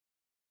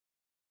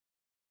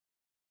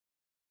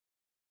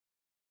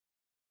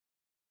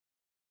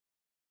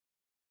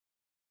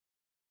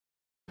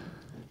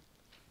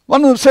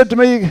One of them said to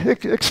me,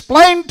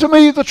 explain to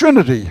me the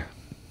Trinity.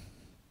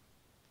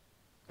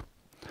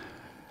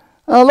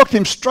 And I looked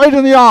him straight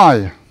in the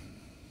eye.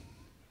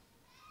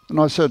 And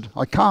I said,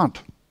 I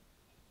can't.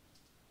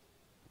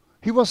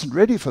 He wasn't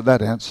ready for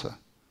that answer.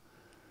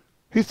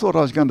 He thought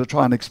I was going to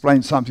try and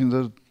explain something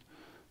that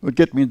would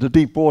get me into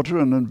deep water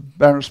and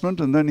embarrassment,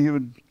 and then he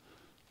would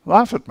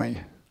laugh at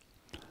me.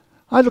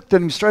 I looked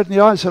at him straight in the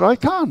eye and said, I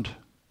can't.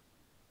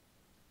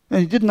 And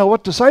he didn't know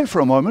what to say for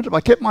a moment.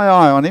 I kept my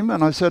eye on him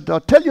and I said,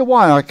 I'll tell you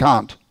why I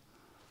can't.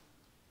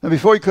 And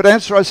before he could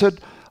answer, I said,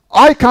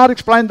 I can't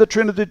explain the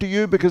Trinity to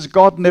you because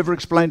God never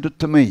explained it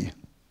to me.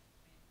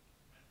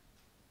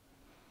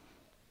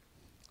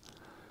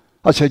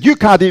 I said, you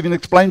can't even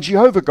explain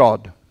Jehovah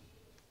God.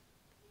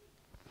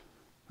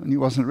 And he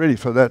wasn't ready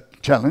for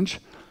that challenge.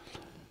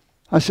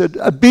 I said,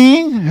 a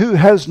being who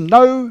has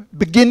no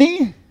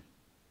beginning,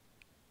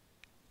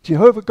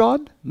 Jehovah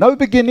God, no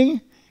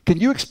beginning, can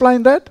you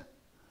explain that?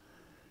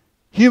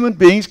 Human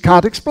beings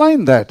can't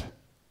explain that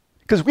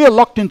because we are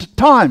locked into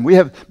time. We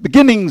have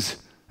beginnings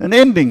and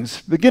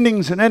endings,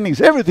 beginnings and endings.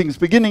 Everything's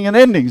beginning and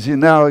endings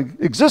in our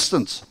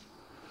existence.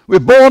 We're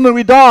born and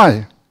we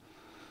die.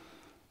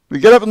 We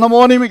get up in the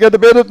morning, we go to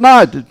bed at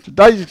night. The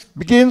day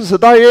begins, the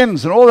day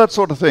ends, and all that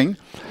sort of thing.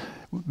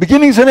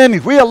 Beginnings and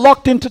endings. We are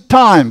locked into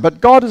time,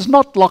 but God is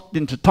not locked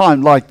into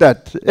time like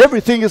that.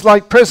 Everything is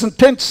like present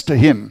tense to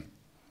him,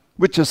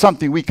 which is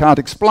something we can't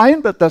explain,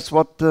 but that's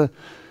what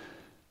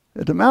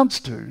it amounts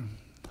to.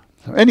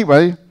 So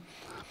anyway,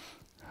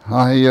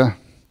 I'm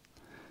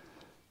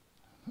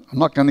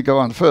not going to go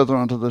on further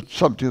onto the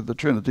subject of the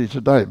Trinity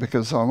today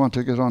because I want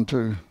to get on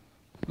to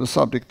the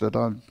subject that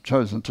I've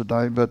chosen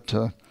today, but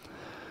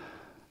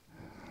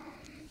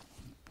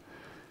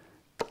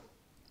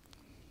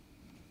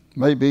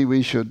maybe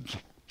we should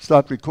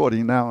start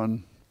recording now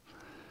and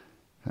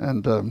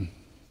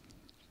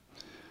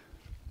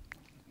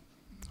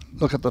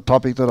look at the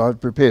topic that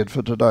I've prepared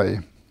for today.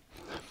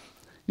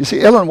 You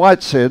see, Ellen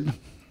White said,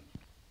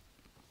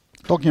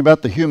 talking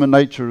about the human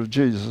nature of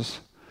Jesus,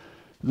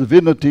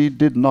 divinity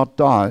did not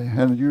die.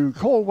 And you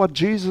recall what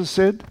Jesus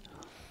said?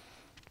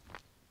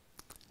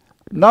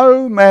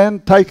 No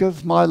man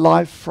taketh my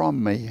life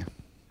from me.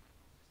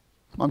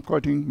 I'm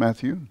quoting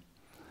Matthew.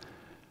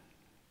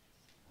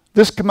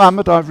 This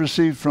commandment I've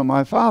received from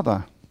my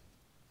Father.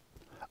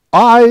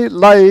 I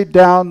lay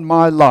down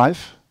my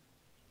life.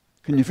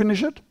 Can you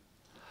finish it?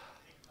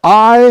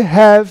 I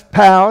have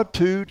power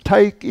to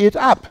take it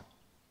up.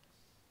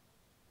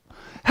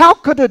 How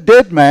could a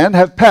dead man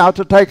have power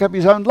to take up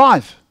his own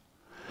life?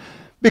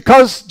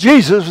 Because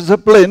Jesus was a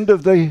blend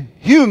of the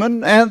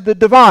human and the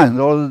divine,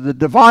 or the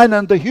divine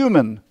and the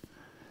human.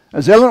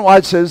 As Ellen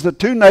White says, the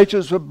two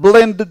natures were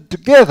blended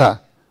together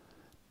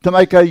to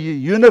make a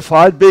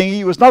unified being.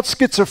 He was not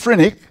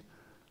schizophrenic,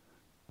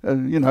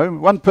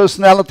 one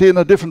personality and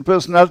a different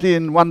personality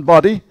in one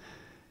body.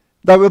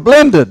 They were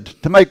blended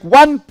to make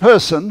one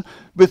person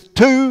with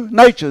two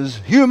natures,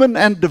 human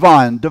and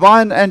divine,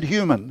 divine and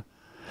human.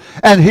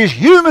 And his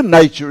human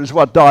nature is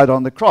what died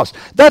on the cross.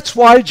 That's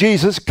why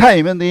Jesus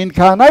came in the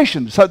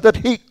incarnation, so that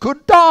he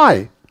could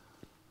die.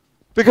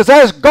 Because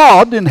as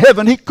God in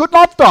heaven, he could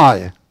not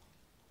die.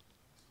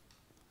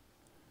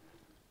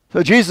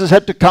 So Jesus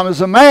had to come as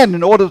a man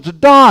in order to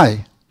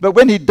die. But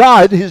when he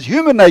died, his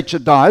human nature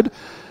died.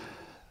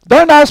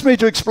 Don't ask me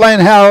to explain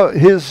how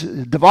his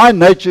divine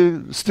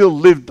nature still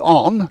lived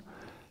on,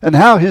 and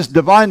how his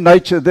divine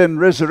nature then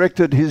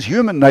resurrected his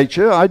human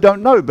nature. I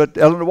don't know, but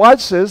Ellen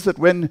White says that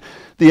when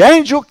the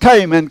angel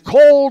came and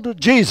called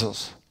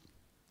Jesus,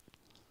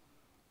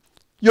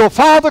 your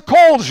Father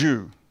calls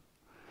you.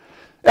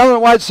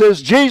 Ellen White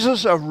says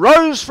Jesus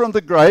arose from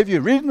the grave, you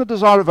read in the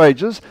Desire of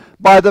Ages,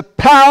 by the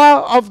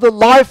power of the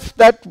life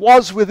that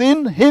was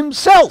within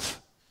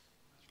himself.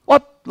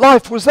 What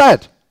life was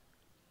that?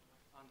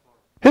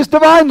 His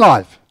divine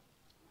life.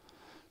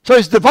 So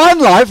his divine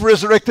life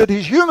resurrected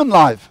his human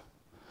life.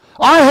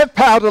 I have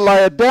power to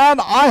lay it down,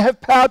 I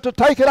have power to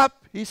take it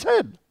up, he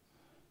said.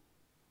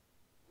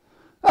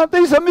 Now,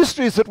 these are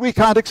mysteries that we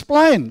can't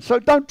explain, so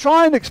don't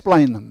try and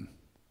explain them.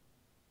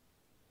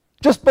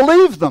 Just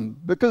believe them,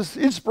 because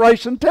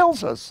inspiration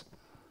tells us.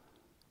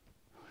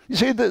 You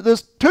see,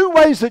 there's two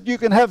ways that you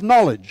can have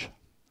knowledge.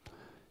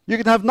 You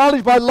can have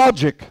knowledge by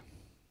logic,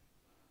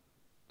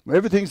 where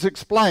everything's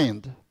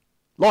explained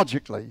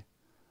logically.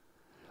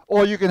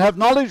 Or you can have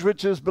knowledge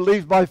which is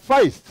believed by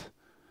faith.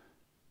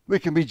 We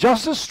can be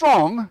just as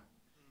strong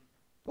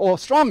or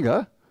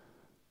stronger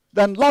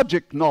than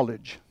logic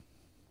knowledge.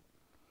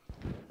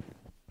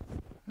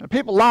 Now,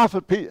 people laugh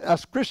at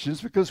us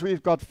Christians because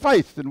we've got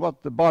faith in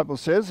what the Bible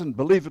says and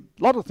believe a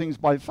lot of things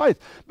by faith.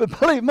 But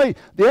believe me,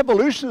 the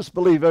evolutionists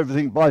believe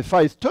everything by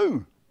faith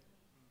too.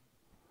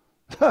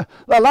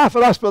 They laugh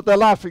at us, but they're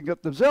laughing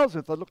at themselves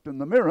if they looked in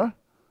the mirror.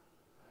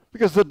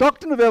 Because the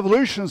doctrine of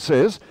evolution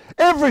says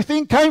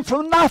everything came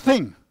from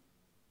nothing.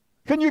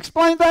 Can you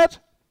explain that?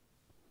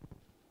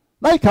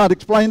 They can't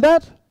explain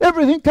that.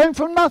 Everything came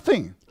from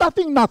nothing.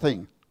 Nothing,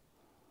 nothing.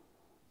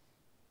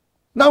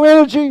 No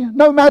energy,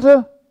 no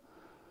matter,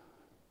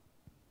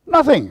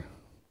 nothing.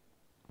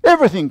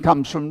 Everything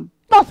comes from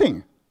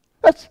nothing.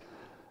 That's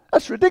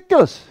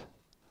ridiculous.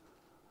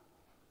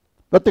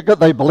 But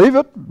they believe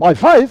it by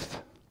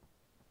faith,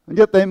 and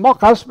yet they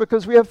mock us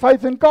because we have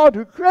faith in God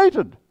who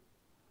created.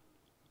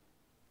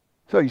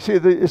 So you see,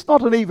 it's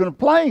not an even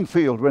playing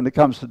field when it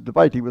comes to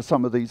debating with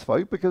some of these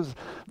folk, because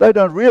they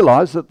don't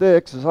realize that they're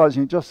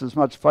exercising just as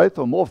much faith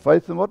or more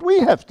faith than what we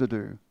have to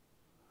do.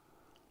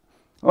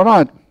 All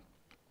right.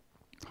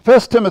 1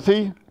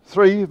 Timothy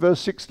 3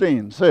 verse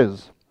 16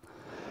 says,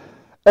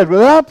 "And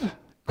without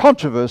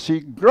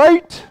controversy,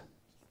 great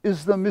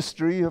is the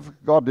mystery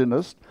of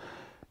godliness.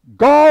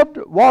 God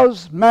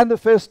was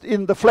manifest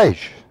in the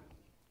flesh,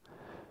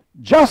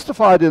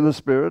 justified in the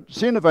Spirit,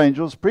 seen of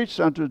angels, preached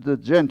unto the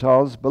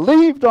Gentiles,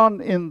 believed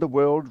on in the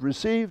world,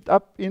 received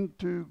up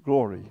into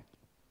glory."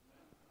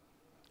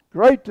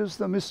 Great is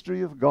the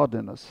mystery of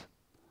godliness.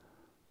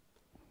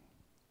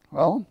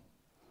 Well,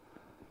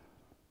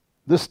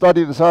 this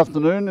study this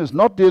afternoon is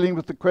not dealing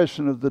with the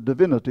question of the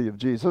divinity of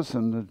Jesus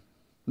and the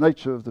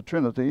nature of the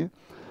Trinity,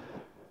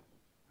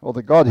 or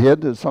the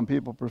Godhead, as some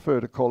people prefer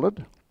to call it.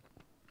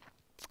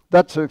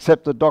 That's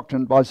accepted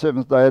doctrine by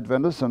Seventh-day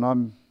Adventists, and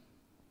I'm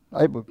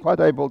quite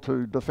able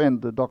to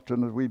defend the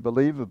doctrine that we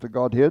believe of the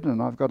Godhead,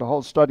 and I've got a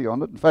whole study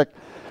on it. In fact,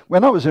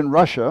 when I was in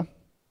Russia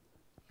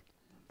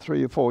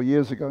 3 or 4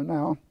 years ago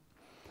now,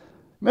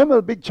 remember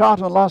the big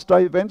chart on last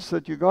day events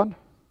that you got?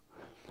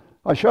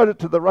 I showed it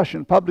to the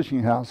Russian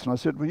publishing house, and I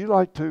said, "Would you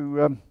like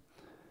to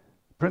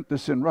print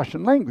this in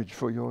Russian language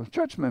for your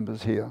church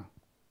members here?"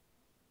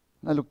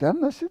 And they looked at it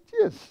and they said,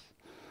 "Yes,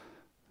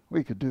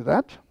 we could do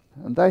that."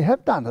 And they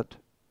have done it.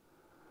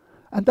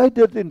 And they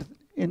did it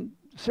in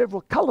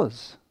several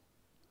colors.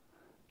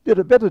 Did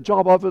a better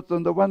job of it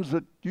than the ones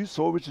that you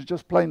saw, which is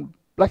just plain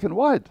black and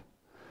white.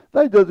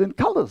 They did it in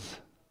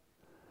colors.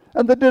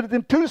 And they did it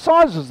in 2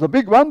 sizes. The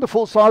big one, the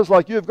full size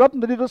like you've got,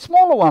 and they did a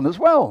smaller one as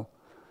well.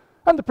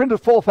 And they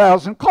printed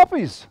 4,000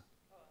 copies.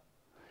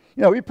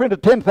 You know, we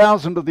printed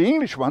 10,000 of the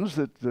English ones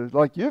that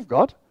like you've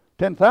got.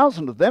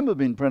 10,000 of them have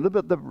been printed,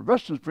 but the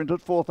Russians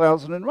printed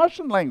 4,000 in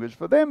Russian language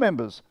for their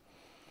members.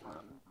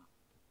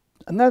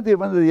 And then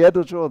one of the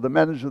editor or the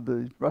manager of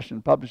the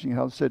Russian publishing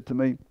house said to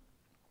me,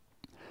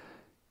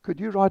 "Could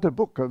you write a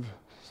book of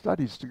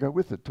studies to go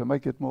with it to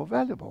make it more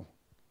valuable?"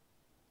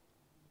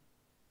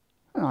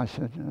 And I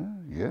said,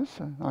 "Yes,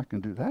 I can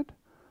do that."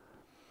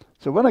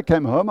 So when I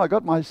came home, I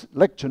got my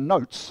lecture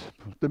notes,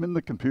 put them in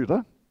the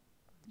computer,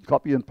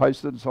 copy and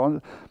pasted and so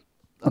on.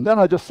 And then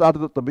I just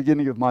started at the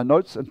beginning of my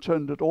notes and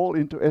turned it all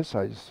into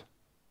essays.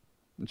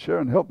 And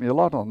Sharon helped me a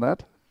lot on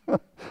that.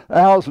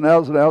 Hours and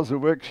hours and hours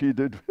of work she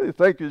did.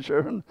 Thank you,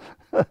 Sharon.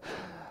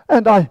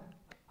 And I've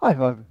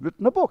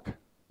written a book.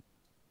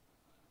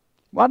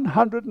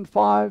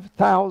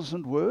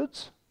 105,000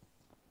 words,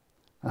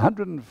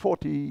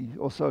 140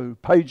 or so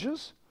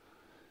pages,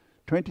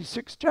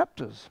 26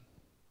 chapters.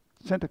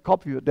 Sent a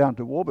copy of it down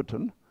to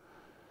Warburton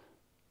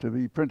to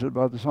be printed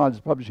by the Science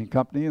Publishing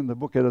Company, and the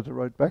book editor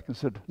wrote back and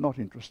said, "Not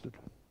interested."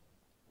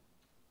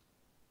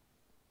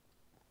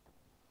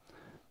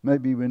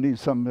 Maybe we need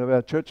some of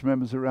our church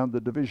members around the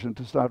division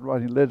to start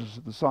writing letters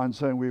to the Science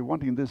saying we're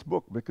wanting this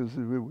book because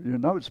you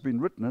know it's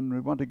been written and we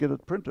want to get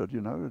it printed,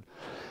 you know.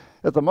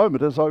 At the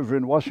moment it's over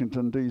in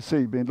Washington,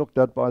 D.C., being looked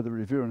at by the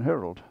Review and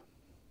Herald,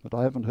 but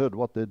I haven't heard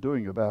what they're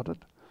doing about it.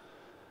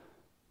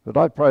 But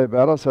I pray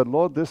about it. I said,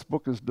 "Lord, this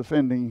book is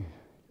defending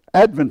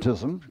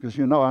Adventism," because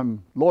you know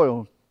I'm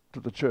loyal to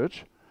the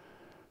church,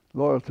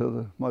 loyal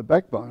to my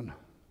backbone,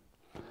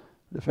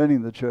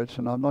 defending the church,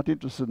 and I'm not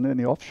interested in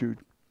any offshoot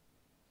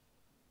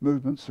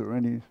movements or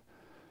any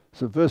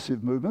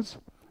subversive movements.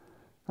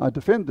 I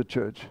defend the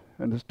church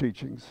and its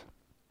teachings.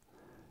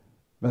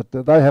 But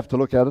they have to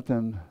look at it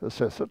and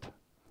assess it.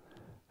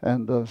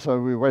 And so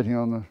we're waiting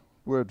on a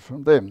word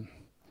from them.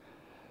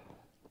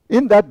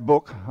 In that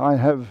book, I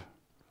have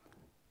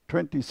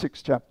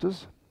 26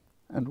 chapters,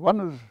 and one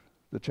of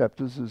the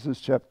chapters is this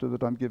chapter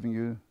that I'm giving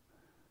you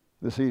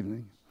this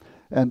evening.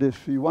 And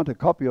if you want a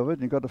copy of it,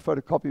 you've got a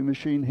photocopy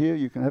machine here,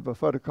 you can have a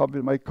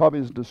photocopy, make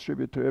copies and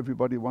distribute to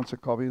everybody who wants a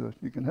copy.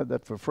 You can have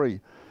that for free.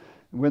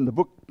 And when the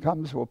book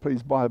comes, well,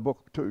 please buy a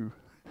book too,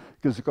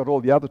 because it's got all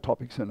the other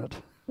topics in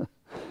it.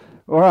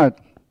 All right.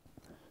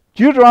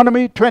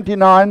 Deuteronomy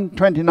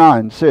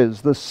 29:29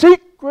 says, "The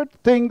secret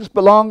things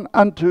belong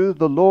unto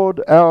the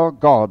Lord our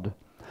God.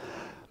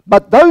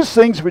 But those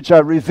things which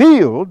are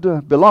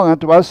revealed belong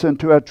unto us and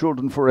to our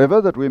children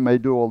forever, that we may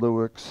do all the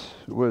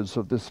words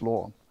of this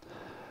law."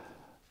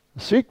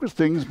 The secret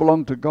things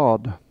belong to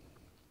God,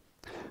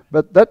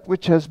 but that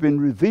which has been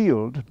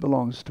revealed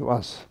belongs to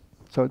us.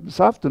 So this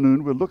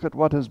afternoon we'll look at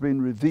what has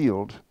been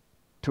revealed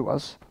to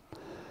us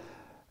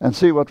and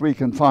see what we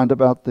can find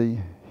about the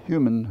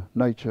human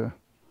nature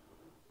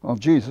of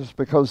Jesus,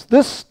 because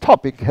this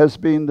topic has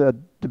been a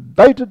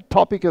debated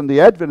topic in the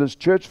Adventist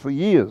church for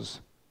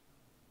years.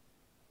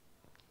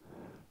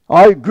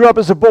 I grew up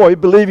as a boy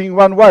believing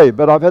one way,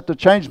 but I've had to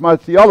change my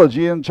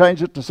theology and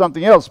change it to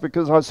something else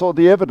because I saw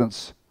the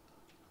evidence.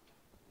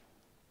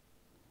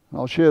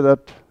 I'll share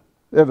that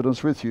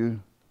evidence with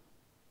you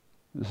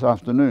this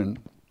afternoon.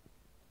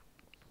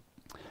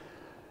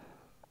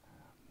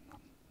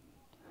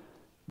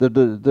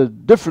 The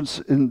difference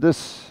in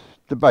this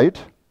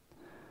debate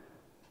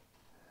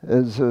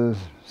is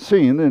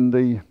seen in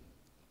the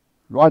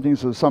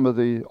writings of some of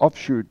the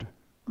offshoot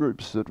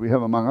groups that we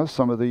have among us,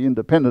 some of the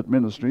independent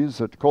ministries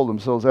that call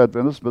themselves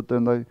Adventists, but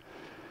then they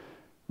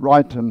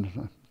write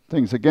and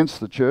things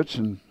against the church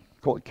and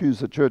accuse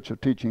the church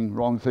of teaching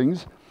wrong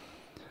things.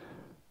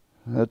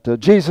 That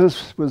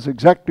Jesus was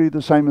exactly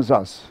the same as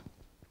us.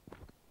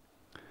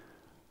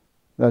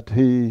 That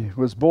he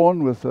was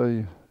born with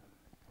a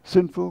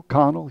sinful,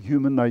 carnal,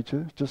 human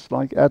nature, just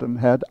like Adam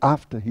had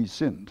after he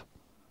sinned.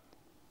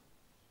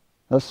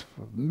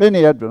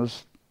 Many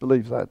Adventists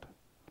believe that.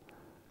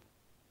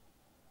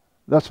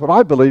 That's what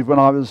I believed when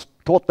I was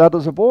taught that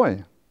as a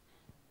boy.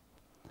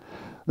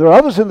 There are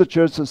others in the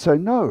church that say,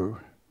 no,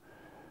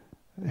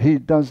 he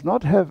does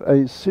not have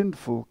a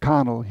sinful,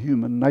 carnal,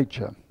 human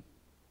nature.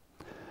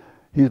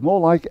 He's more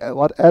like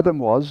what Adam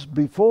was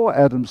before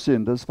Adam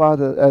sinned, as far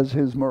as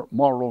his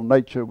moral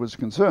nature was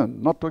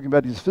concerned. Not talking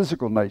about his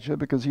physical nature,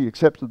 because he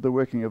accepted the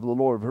working of the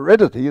law of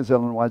heredity, as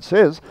Ellen White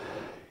says.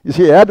 You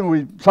see,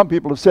 some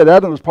people have said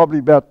Adam was probably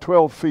about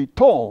 12 feet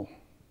tall.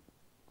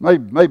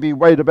 Maybe he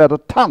weighed about a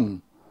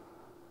ton.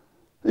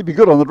 He'd be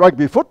good on the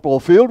rugby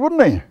football field,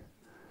 wouldn't he?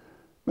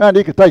 Man,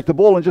 he could take the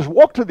ball and just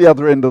walk to the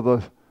other end of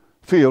the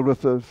field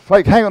with the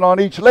fake hanging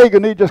on each leg,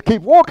 and he'd just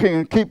keep walking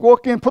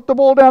and put the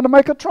ball down to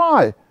make a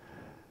try.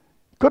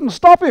 Couldn't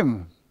stop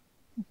him.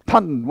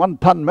 1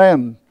 ton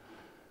man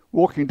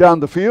walking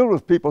down the field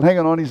with people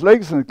hanging on his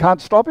legs, and it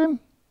can't stop him.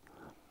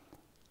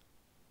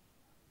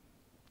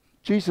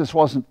 Jesus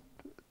wasn't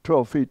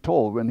 12 feet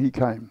tall when he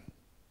came.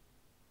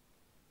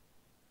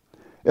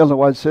 Ellen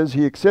White says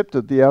he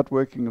accepted the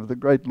outworking of the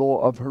great law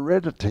of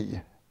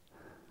heredity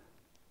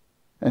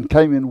and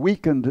came in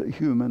weakened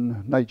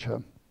human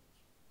nature.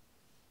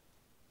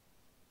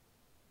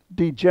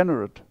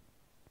 Degenerate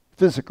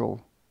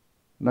physical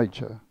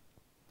nature.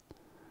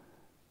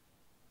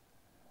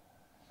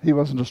 He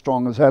wasn't as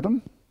strong as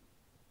Adam.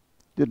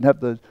 Didn't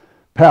have the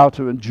power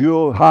to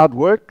endure hard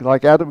work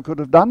like Adam could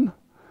have done.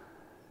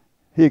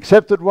 He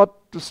accepted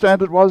what the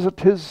standard was at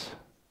his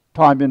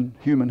time in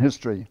human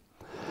history.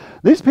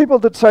 These people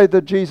that say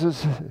that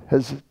Jesus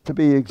has to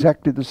be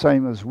exactly the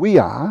same as we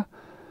are,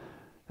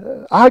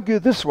 argue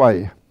this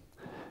way.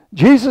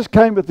 Jesus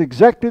came with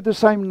exactly the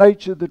same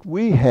nature that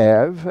we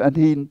have, and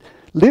he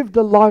lived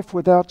a life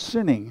without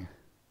sinning.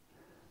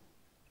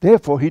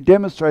 Therefore, he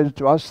demonstrated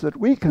to us that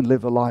we can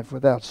live a life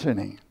without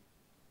sinning.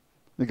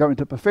 They go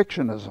into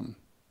perfectionism.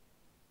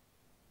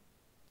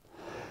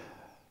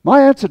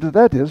 My answer to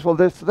that is, well,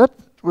 if that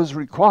was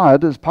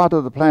required as part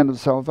of the plan of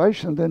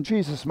salvation, then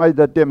Jesus made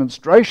that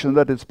demonstration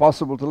that it's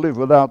possible to live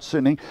without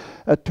sinning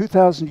at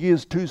 2,000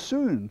 years too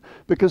soon,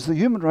 because the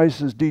human race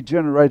has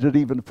degenerated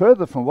even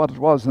further from what it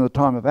was in the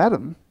time of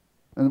Adam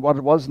and what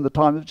it was in the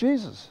time of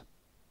Jesus.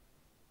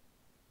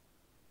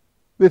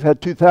 We've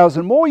had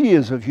 2,000 more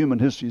years of human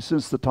history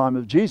since the time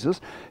of Jesus,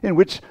 in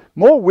which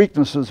more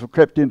weaknesses have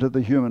crept into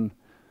the human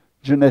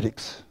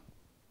genetics.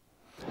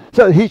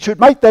 So he should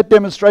make that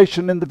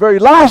demonstration in the very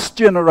last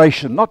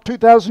generation, not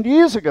 2,000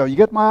 years ago. You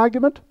get my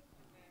argument?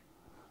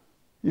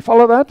 You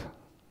follow that?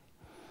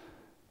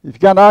 If you're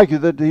going to argue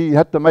that he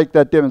had to make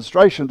that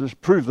demonstration to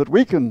prove that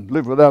we can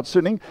live without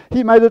sinning,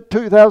 he made it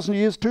 2,000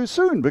 years too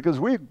soon, because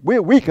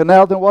we're weaker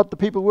now than what the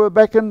people were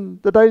back in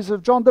the days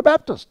of John the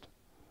Baptist.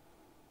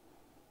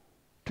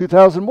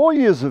 2,000 more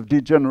years of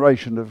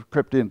degeneration have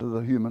crept into the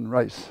human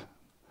race.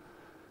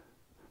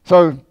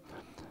 So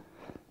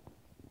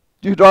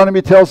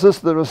Deuteronomy tells us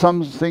there are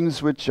some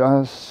things which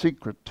are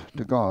secret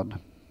to God.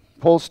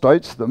 Paul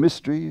states the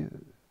mystery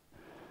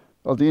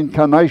of the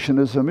incarnation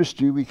is a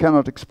mystery we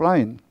cannot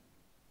explain,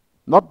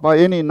 not by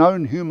any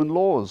known human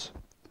laws.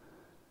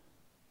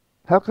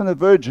 How can a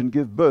virgin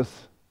give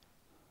birth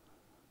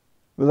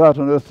without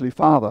an earthly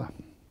father?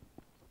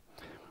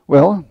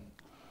 Well,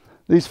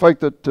 these folk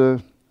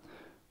that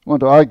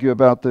want to argue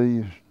about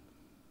the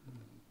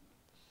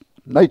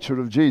nature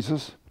of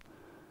Jesus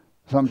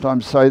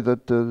sometimes say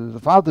that the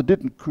Father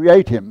didn't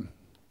create him.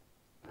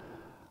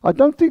 I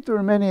don't think there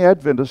are many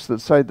Adventists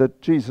that say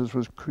that Jesus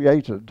was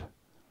created.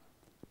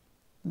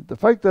 The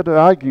folk that are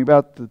arguing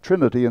about the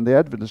Trinity in the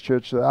Adventist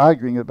Church are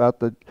arguing about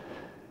the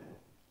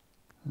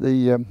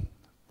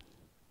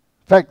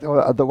fact,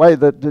 or the way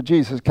that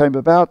Jesus came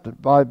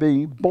about by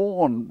being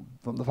born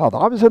from the Father.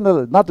 I was in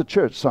another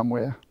church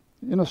somewhere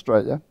in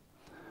Australia.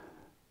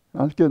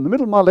 I was in the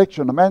middle of my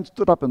lecture, and a man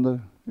stood up in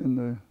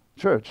the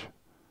church.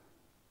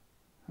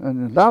 And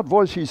in a loud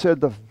voice he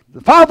said, the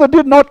Father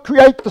did not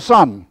create the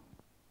Son.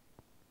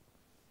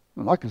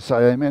 And I could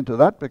say amen to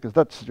that, because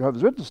that's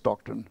Jehovah's Witness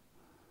doctrine.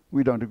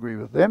 We don't agree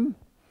with them.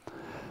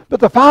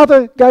 But the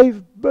Father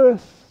gave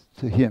birth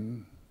to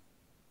him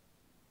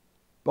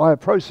by a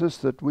process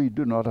that we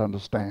do not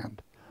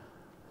understand.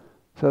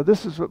 So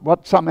this is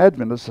what some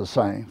Adventists are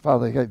saying.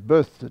 Father gave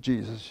birth to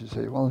Jesus, you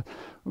see. Well,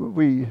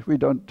 we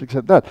don't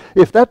accept that.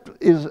 If that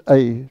is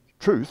a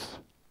truth,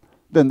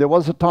 then there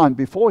was a time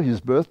before his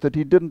birth that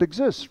he didn't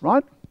exist,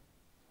 right?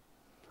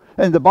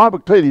 And the Bible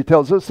clearly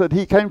tells us that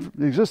he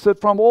existed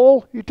from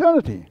all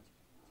eternity.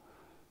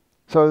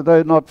 So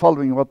they're not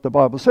following what the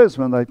Bible says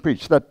when they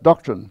preach that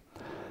doctrine.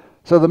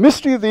 So the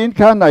mystery of the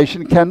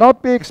incarnation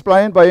cannot be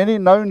explained by any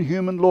known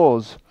human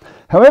laws.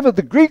 However,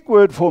 the Greek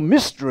word for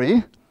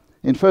mystery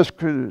in 1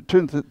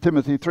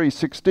 Timothy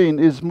 3:16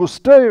 is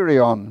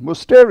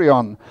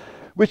mysterion,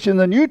 which in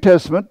the New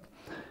Testament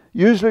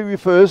usually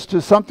refers to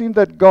something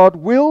that God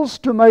wills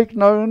to make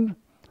known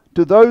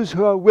to those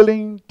who are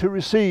willing to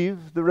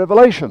receive the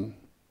revelation.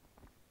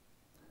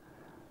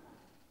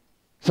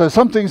 So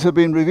some things have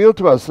been revealed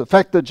to us. The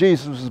fact that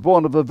Jesus was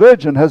born of a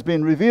virgin has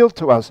been revealed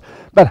to us.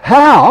 But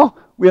how?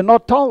 We're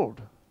not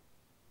told.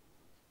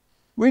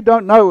 We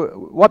don't know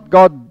what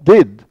God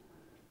did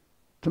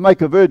to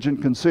make a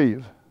virgin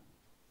conceive.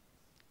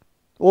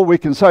 All we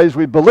can say is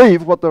we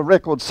believe what the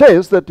record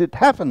says, that it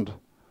happened.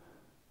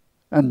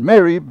 And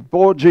Mary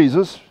bore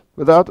Jesus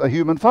without a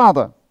human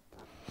father.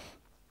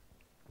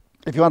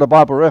 If you want a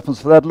Bible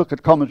reference for that, look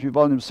at Commentary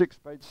Volume 6,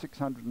 page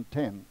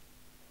 610.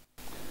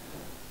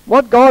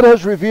 What God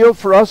has revealed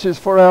for us is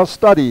for our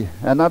study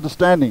and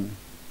understanding.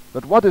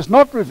 But what is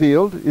not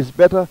revealed is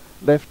better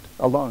left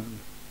alone.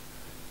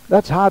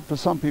 That's hard for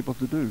some people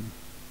to do.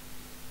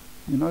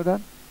 You know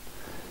that?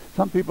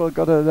 Some people have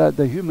got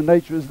the human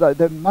nature is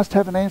they must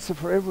have an answer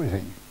for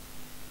everything.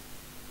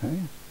 Okay?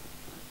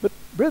 But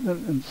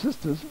brethren and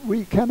sisters,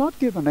 we cannot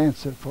give an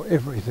answer for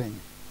everything.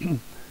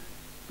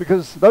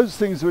 Because those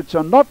things which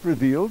are not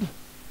revealed,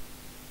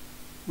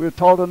 we're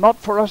told are not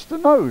for us to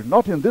know.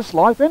 Not in this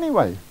life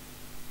anyway.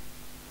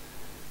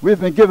 We've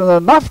been given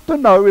enough to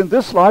know in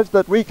this life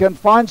that we can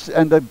find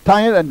and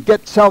obtain and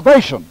get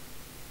salvation.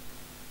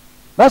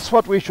 That's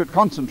what we should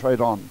concentrate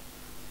on.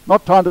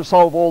 Not trying to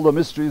solve all the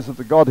mysteries of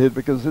the Godhead,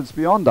 because it's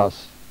beyond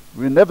us.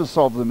 We never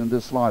solve them in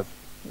this life,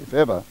 if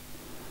ever.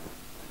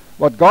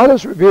 What God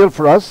has revealed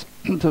for us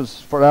is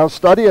for our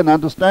study and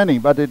understanding,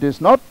 but it is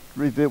not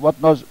revealed.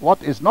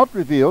 What is not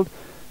revealed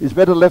is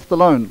better left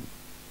alone.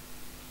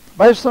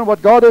 Based on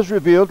what God has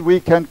revealed, we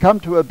can come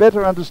to a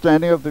better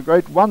understanding of the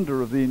great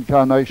wonder of the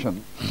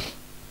incarnation.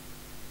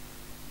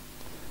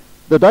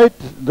 The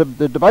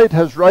debate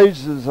has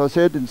raised, as I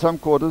said, in some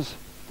quarters,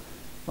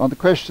 on the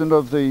question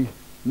of the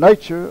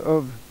nature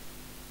of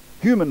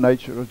human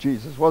nature of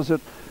Jesus. Was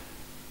it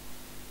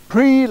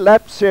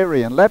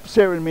pre-lapsarian?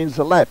 Lapsarian means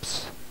a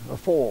lapse, a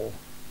fall.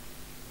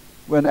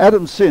 When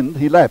Adam sinned,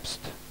 he lapsed.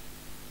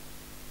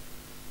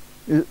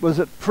 Was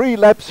it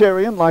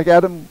pre-lapsarian, like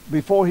Adam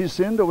before he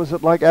sinned, or was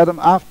it like Adam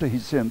after he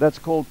sinned? That's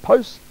called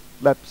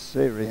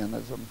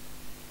post-lapsarianism.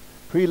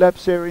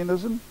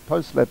 Pre-lapsarianism,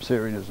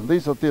 post-lapsarianism.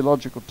 These are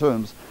theological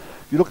terms.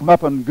 If you look them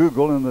up on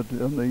Google and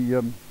on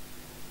the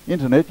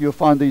internet, you'll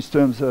find these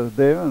terms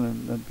there,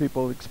 and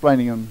people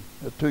explaining them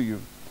to you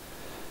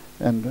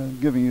and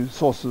giving you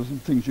sources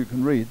and things you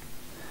can read.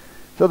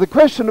 So the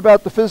question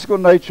about the physical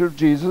nature of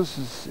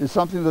Jesus is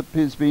something that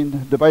has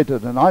been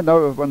debated. And I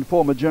know of one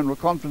former General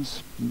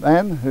Conference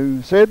man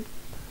who said,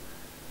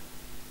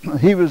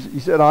 he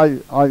said,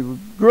 I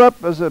grew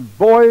up as a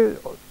boy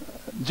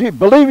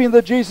believing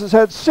that Jesus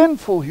had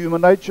sinful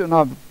human nature, and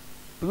I've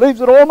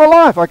believed it all my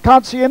life. I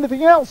can't see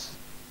anything else.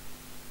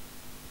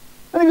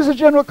 And he was a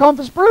General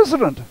Conference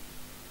president.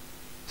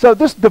 So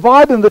this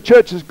divide in the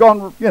church has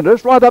gone,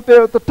 it's right up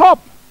there at the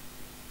top.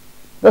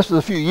 This was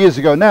a few years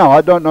ago now. I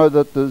don't know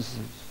that there's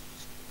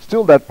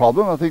still that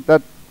problem. I think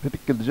that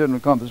particular General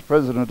Conference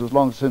president has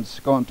long since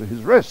gone to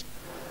his rest.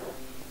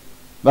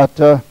 But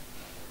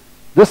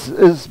this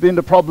has been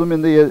a problem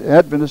in the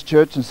Adventist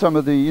church, and some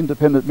of the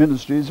independent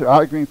ministries are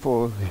arguing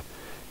for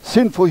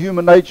sinful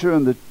human nature,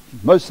 and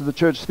most of the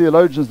church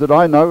theologians that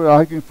I know are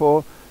arguing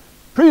for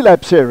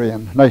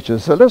prelapsarian nature.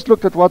 So let's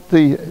look at what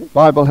the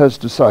Bible has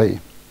to say.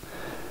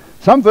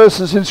 Some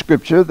verses in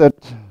Scripture that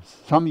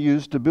some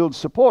use to build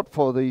support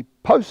for the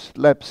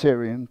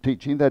post-lapsarian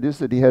teaching, that is,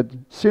 that he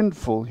had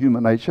sinful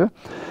human nature,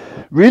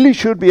 really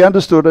should be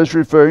understood as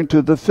referring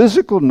to the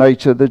physical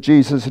nature that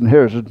Jesus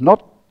inherited,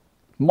 not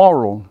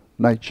moral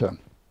nature.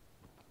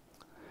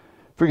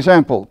 For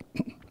example,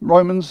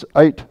 Romans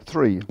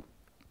 8:3.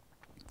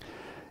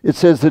 It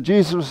says that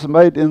Jesus was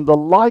made in the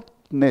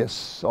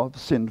likeness of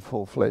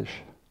sinful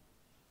flesh.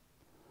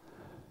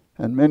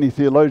 And many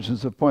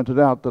theologians have pointed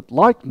out that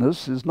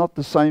likeness is not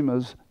the same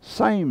as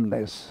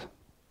sameness.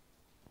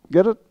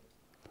 Get it?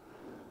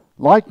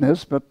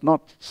 Likeness, but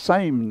not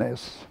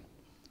sameness.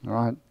 All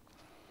right.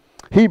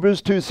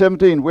 Hebrews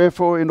 2:17,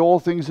 wherefore in all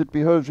things it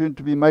behoves him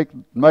to be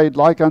made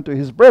like unto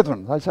his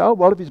brethren. They say, oh,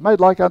 well, if he's made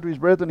like unto his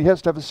brethren, he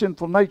has to have a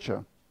sinful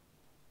nature.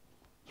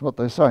 That's what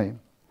they say.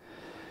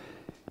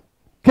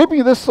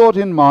 Keeping this thought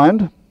in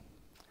mind,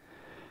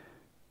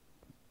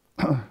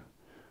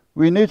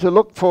 we need to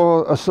look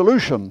for a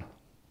solution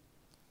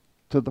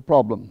to the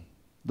problem,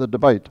 the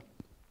debate.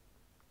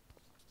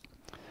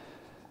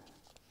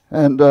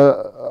 And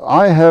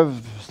I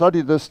have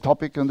studied this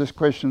topic and this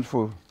question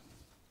for,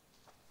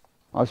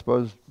 I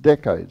suppose,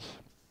 decades.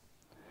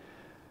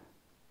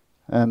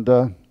 And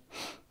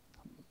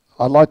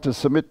I'd like to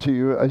submit to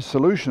you a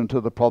solution to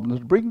the problem,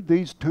 to bring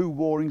these two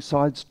warring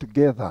sides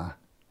together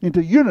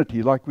into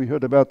unity, like we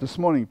heard about this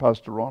morning,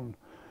 Pastor Ron.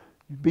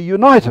 Be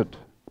united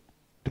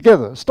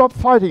together. Stop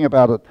fighting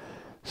about it.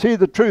 See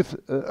the truth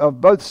of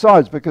both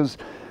sides, because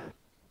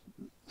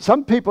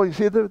some people, you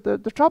see,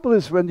 the trouble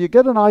is when you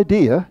get an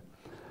idea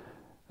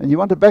and you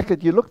want to back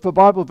it, you look for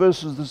Bible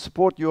verses that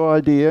support your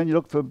idea, and you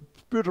look for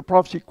Spirit of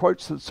prophecy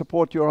quotes that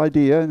support your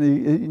idea,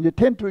 and you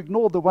tend to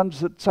ignore the ones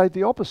that say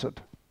the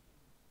opposite.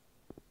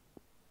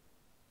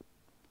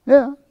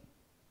 Yeah,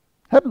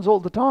 happens all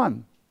the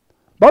time.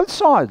 Both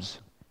sides.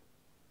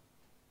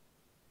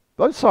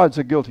 Both sides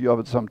are guilty of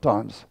it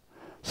sometimes.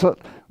 So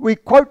we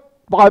quote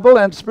Bible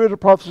and Spirit of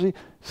prophecy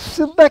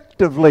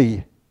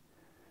selectively.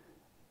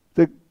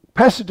 The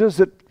passages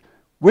that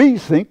we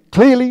think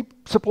clearly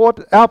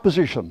support our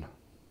position.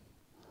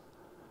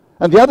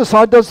 And the other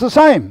side does the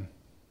same.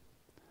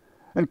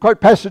 And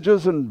quote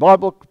passages and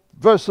Bible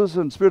verses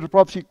and Spirit of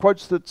prophecy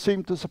quotes that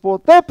seem to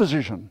support their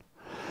position.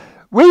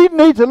 We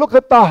need to look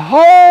at the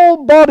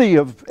whole body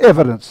of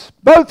evidence,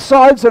 both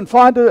sides, and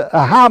find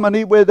a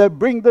harmony where they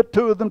bring the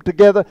two of them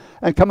together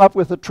and come up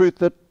with a truth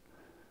that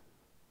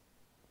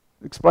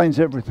explains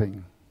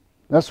everything.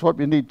 That's what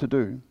we need to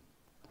do.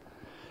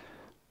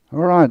 All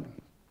right.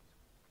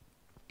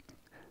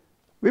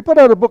 We put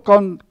out a book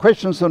on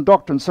questions on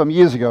doctrine some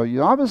years ago.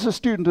 I was a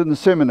student in the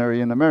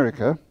seminary in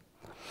America,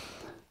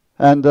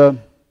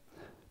 and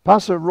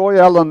Pastor Roy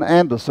Allen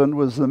Anderson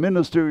was the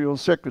ministerial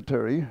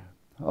secretary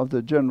of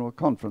the General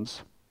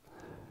Conference.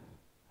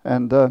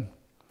 And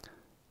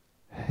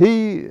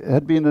he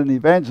had been an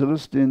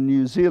evangelist in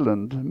New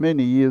Zealand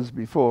many years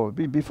before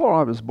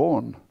I was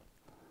born.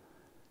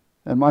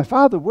 And my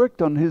father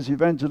worked on his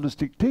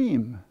evangelistic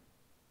team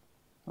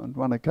on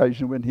one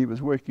occasion when he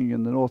was working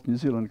in the North New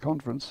Zealand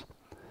Conference.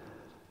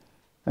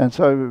 And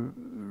so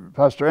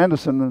Pastor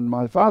Anderson and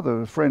my father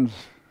were friends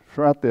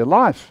throughout their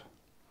life.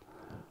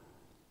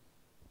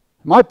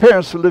 My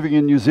parents were living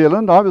in New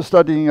Zealand. I was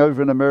studying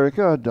over in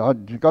America. I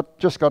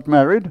just got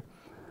married.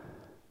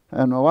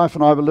 And my wife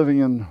and I were living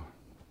in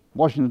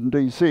Washington,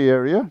 D.C.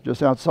 area,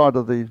 just outside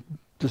of the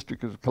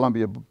District of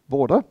Columbia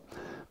border,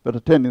 but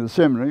attending the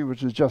seminary,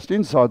 which is just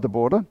inside the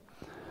border.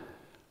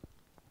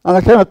 And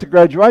I came up to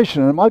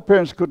graduation, and my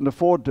parents couldn't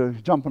afford to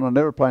jump on an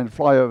airplane and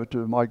fly over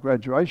to my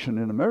graduation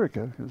in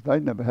America, because they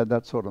never had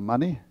that sort of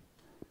money.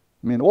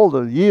 I mean, all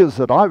the years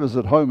that I was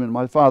at home in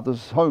my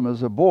father's home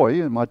as a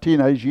boy, in my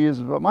teenage years,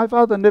 my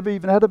father never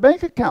even had a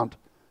bank account.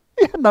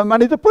 He had no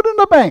money to put in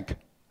the bank.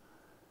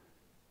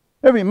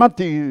 Every month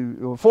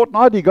or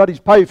fortnight he got his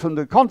pay from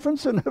the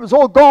conference, and it was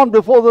all gone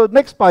before the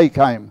next pay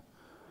came.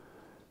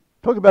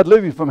 Talk about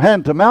living from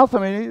hand to mouth. I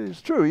mean,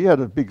 it's true. He had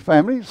a big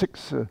family,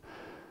 six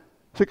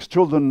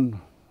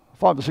children,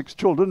 5 or 6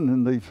 children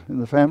in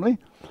the family.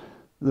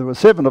 There were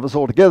 7 of us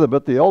altogether,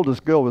 but the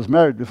oldest girl was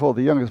married before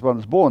the youngest one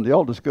was born. The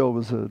oldest girl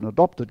was an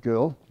adopted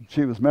girl.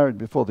 She was married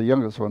before the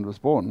youngest one was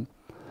born.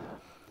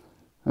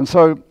 And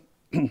so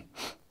they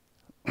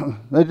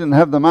didn't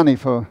have the money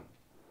for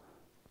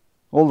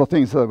all the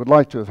things they would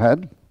like to have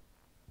had.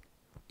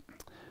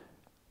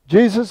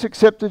 Jesus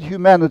accepted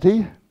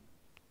humanity.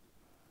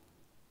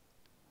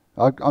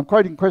 I'm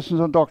quoting questions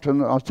on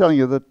doctrine. I was telling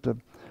you that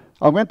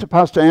I went to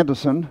Pastor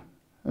Anderson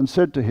and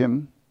said to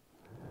him,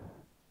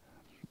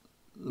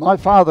 my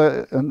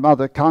father and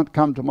mother can't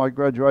come to my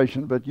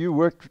graduation, but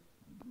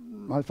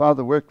my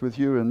father worked with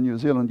you in New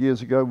Zealand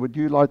years ago. Would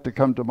you like to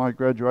come to my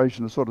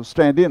graduation and sort of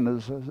stand in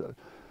as an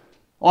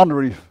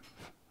honorary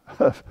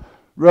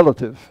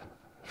relative,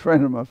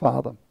 friend of my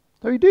father?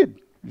 So he did.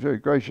 He was very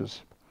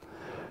gracious.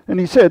 And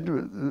he said,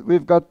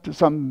 we've got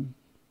some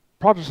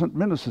Protestant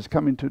ministers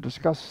coming to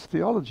discuss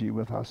theology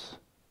with us.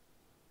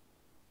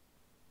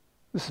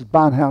 This is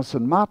Barnhouse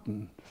and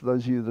Martin, for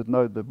those of you that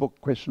know the book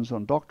Questions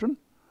on Doctrine.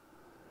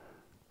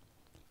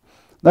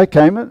 They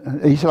came,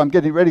 and he said, I'm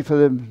getting ready for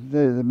the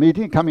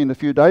meeting, coming in a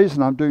few days,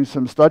 and I'm doing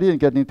some study and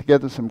getting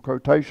together some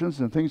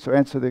quotations and things to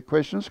answer their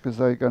questions, because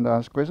they're going to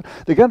ask questions.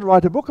 They're going to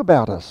write a book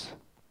about us.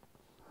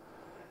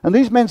 And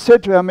these men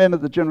said to our men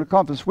at the General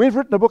Conference, we've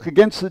written a book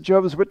against the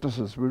Jehovah's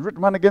Witnesses, we've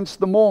written one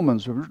against the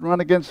Mormons, we've written one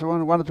against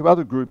one or two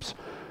other groups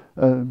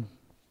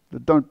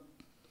that don't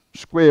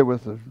square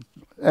with the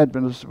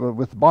Adventist,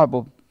 with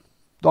Bible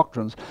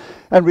doctrines,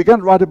 and we're going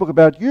to write a book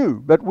about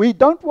you, but we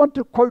don't want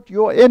to quote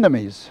your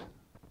enemies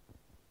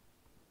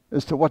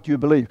as to what you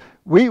believe.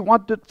 We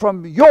want it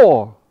from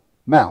your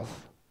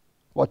mouth,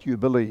 what you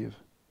believe.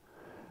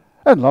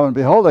 And lo and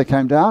behold, they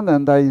came down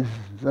and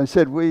they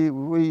said,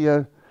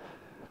 we're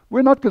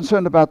not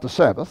concerned about the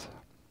Sabbath.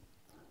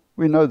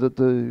 We know that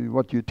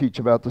what you teach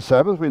about the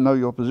Sabbath. We know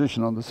your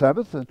position on the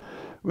Sabbath, and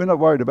we're not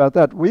worried about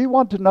that. We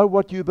want to know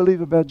what you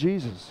believe about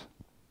Jesus.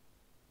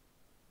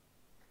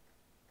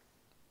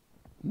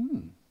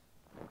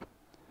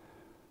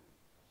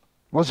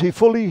 Was he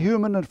fully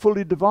human and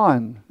fully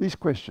divine? These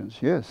questions,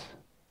 yes.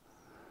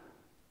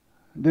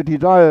 Did he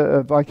die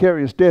a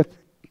vicarious death,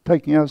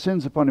 taking our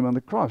sins upon him on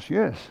the cross?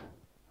 Yes.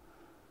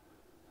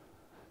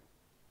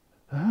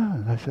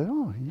 They said,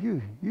 oh,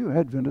 you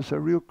Adventists are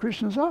real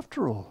Christians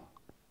after all.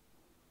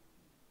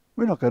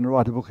 We're not going to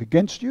write a book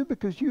against you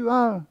because you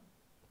are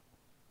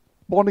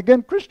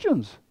born-again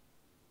Christians.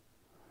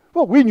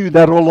 Well, we knew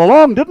that all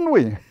along, didn't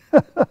we?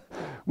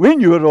 We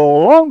knew it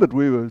all along that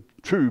we were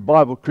true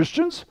Bible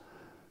Christians,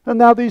 and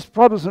now these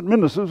Protestant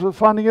ministers were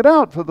finding it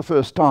out for the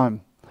first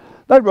time.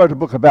 They wrote a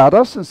book about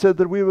us and said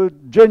that we were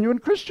genuine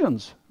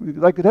Christians.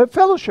 They could have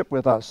fellowship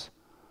with us.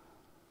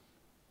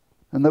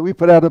 And that we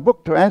put out a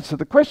book to answer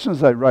the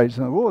questions they raised.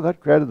 And that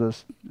created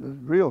this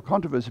real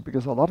controversy,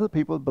 because a lot of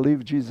people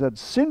believed Jesus had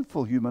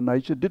sinful human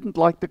nature, didn't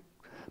like the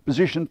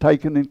position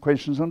taken in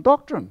questions on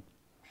doctrine.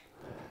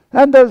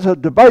 And there's a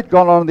debate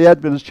gone on in the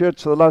Adventist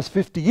church for the last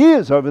 50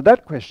 years over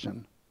that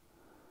question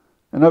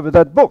and over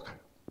that book.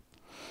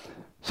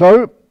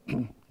 So,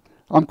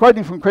 I'm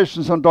quoting from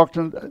Questions on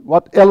Doctrine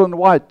what Ellen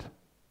White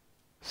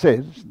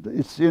says.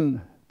 It's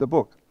in the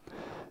book.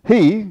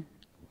 He,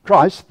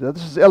 Christ,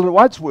 this is Ellen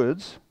White's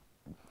words,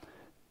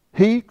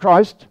 he,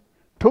 Christ,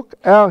 took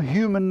our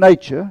human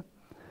nature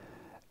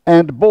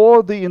and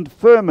bore the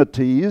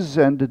infirmities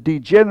and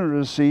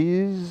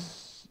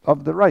degeneracies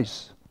of the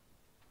race.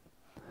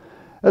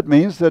 That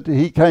means that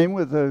he came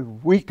with a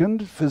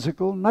weakened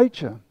physical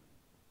nature.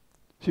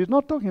 She's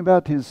not talking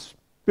about his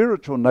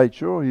spiritual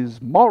nature or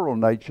his moral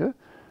nature.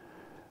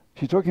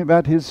 She's talking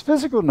about his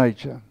physical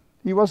nature.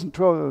 He wasn't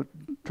 12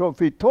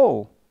 feet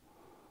tall.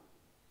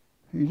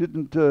 He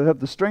didn't have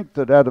the strength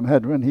that Adam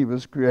had when he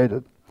was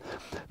created.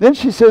 Then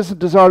she says in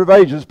Desire of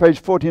Ages, page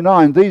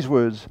 49, these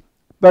words,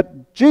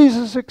 "But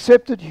Jesus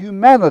accepted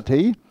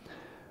humanity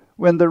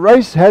when the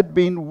race had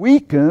been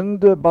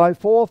weakened by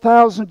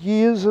 4,000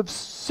 years of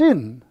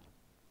sin.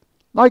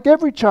 Like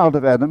every child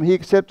of Adam, he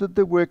accepted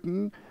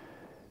the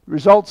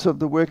results of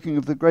the working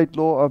of the great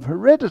law of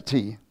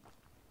heredity.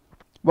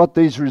 What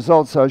these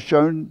results are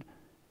shown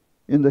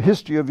in the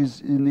history of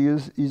his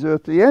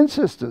earthly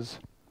ancestors.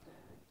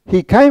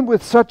 He came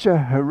with such a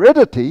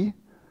heredity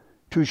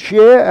to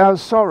share our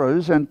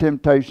sorrows and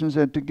temptations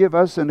and to give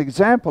us an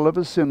example of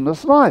a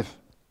sinless life."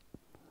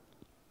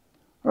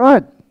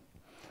 Right.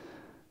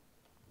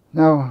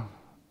 Now,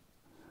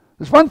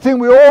 there's one thing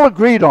we all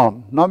agreed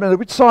on. No matter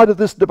which side of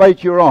this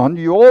debate you're on,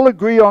 you all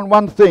agree on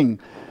one thing.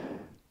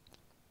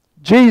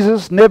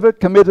 Jesus never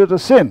committed a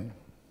sin.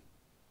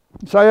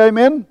 Say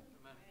amen?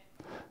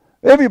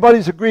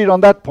 Everybody's agreed on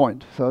that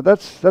point. So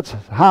that's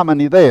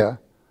harmony there.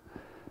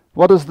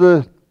 What does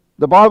the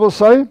Bible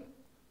say?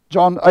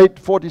 John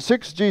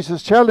 8:46,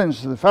 Jesus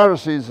challenged the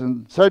Pharisees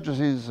and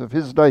Sadducees of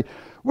his day,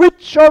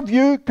 "Which of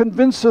you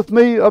convinceth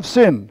me of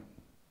sin?"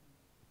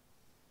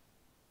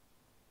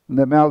 And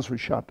their mouths were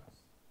shut.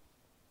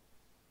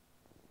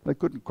 They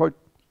couldn't quote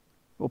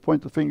or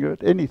point the finger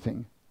at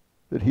anything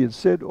that he had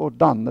said or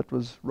done that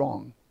was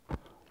wrong.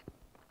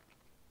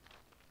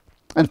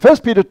 And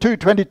 1 Peter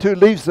 2:22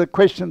 leaves the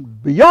question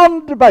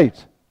beyond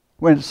debate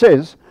when it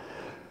says,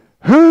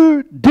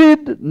 "Who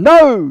did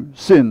no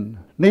sin,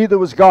 neither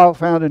was guile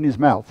found in his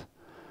mouth."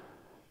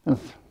 And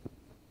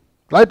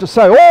glad to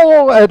say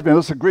all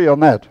Adventists agree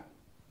on that.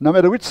 No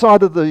matter which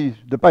side of the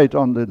debate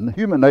on the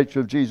human nature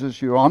of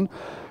Jesus you're on,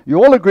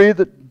 you all agree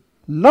that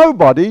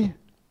nobody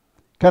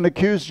can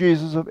accuse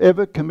Jesus of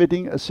ever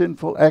committing a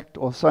sinful act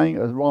or saying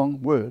a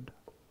wrong word.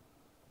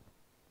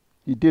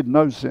 He did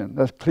no sin.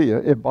 That's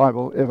clear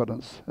Bible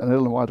evidence. And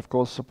Ellen White, of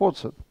course,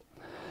 supports it.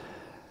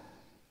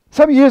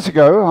 Some years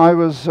ago, I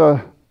was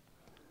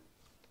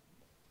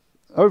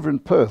over in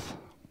Perth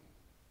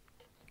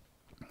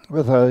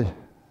with an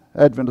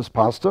Adventist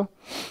pastor.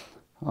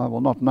 I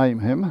will not name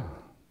him.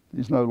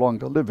 He's no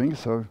longer living,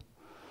 so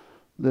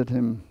let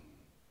him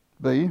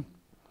be.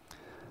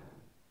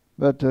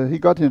 But he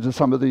got into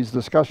some of these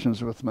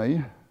discussions with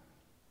me,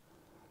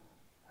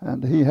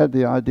 and he had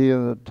the idea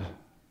that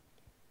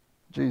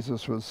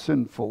Jesus was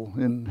sinful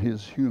in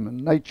his human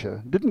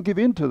nature. Didn't give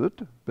in to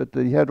it, but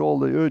he had all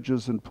the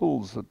urges and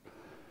pulls that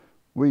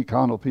we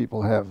carnal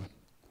people have.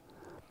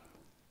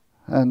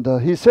 And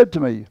he said to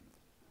me,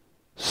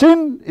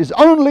 "Sin is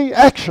only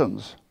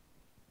actions."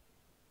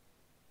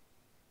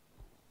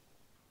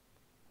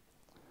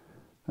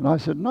 And I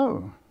said,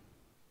 no.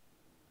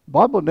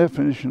 Bible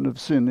definition of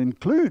sin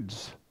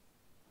includes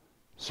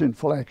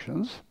sinful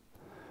actions,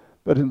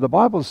 but in the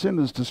Bible, sin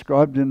is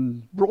described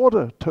in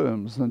broader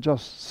terms than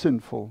just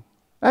sinful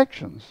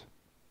actions.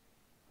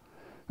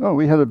 Oh,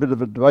 we had a bit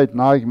of a debate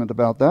and argument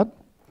about that.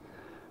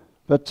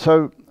 But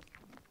so,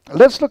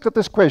 let's look at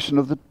this question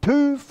of the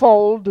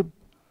twofold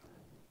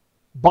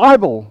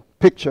Bible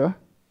picture,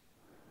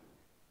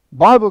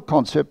 Bible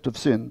concept of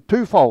sin,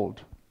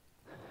 twofold.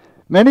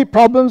 Many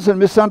problems and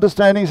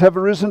misunderstandings have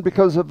arisen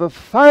because of a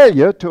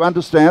failure to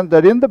understand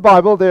that in the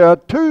Bible there are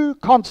two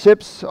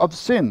concepts of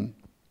sin.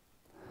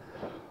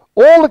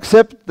 All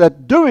accept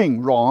that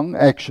doing wrong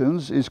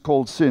actions is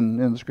called sin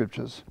in the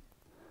Scriptures.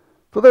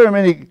 For there are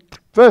many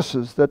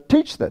verses that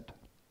teach that.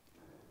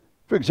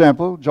 For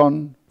example,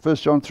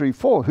 1 John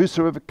 3:4,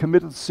 "Whosoever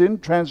committeth sin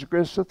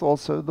transgresseth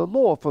also the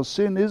law, for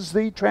sin is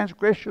the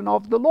transgression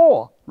of the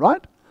law."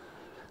 Right?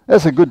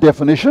 That's a good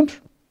definition.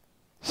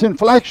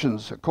 Sinful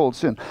actions are called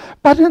sin.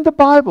 But in the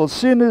Bible,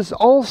 sin is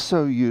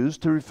also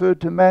used to refer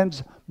to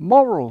man's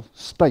moral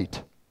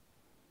state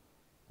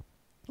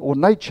or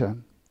nature.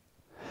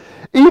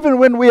 Even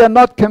when we are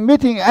not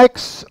committing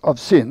acts of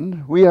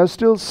sin, we are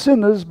still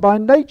sinners by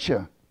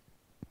nature.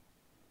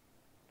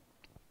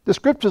 The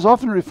scriptures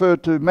often refer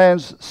to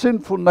man's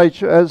sinful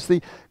nature as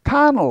the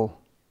carnal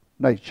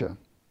nature,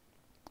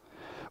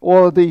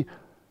 or the,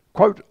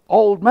 quote,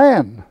 old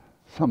man.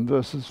 Some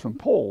verses from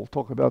Paul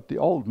talk about the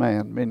old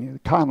man, meaning the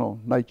carnal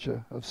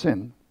nature of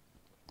sin.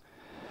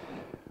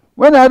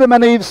 When Adam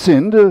and Eve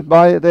sinned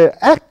by their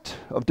act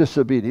of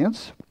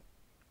disobedience,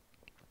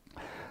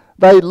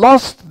 they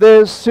lost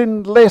their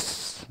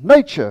sinless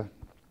nature,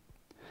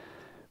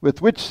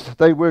 with which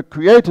they were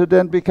created,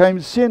 and became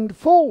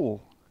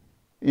sinful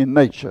in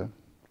nature.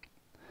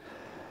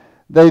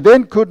 They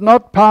then could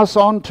not pass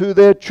on to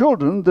their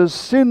children the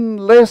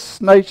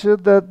sinless nature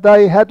that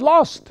they had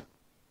lost.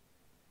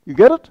 You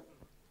get it?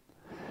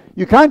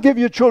 You can't give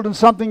your children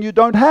something you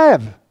don't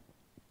have.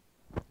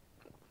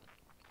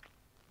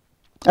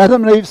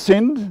 Adam and Eve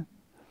sinned,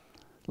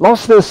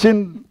 lost their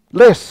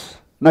sinless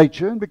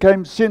nature, and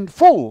became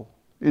sinful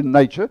in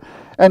nature,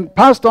 and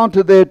passed on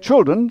to their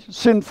children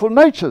sinful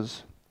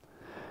natures.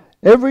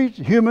 Every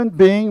human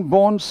being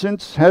born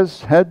since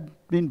had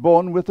been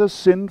born with a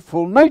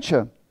sinful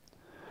nature.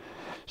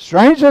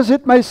 Strange as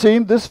it may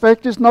seem, this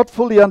fact is not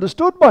fully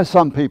understood by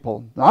some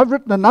people. I've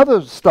written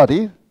another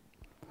study.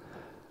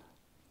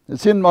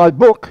 It's in my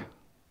book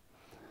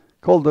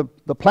called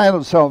The Plan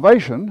of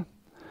Salvation,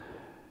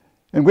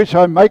 in which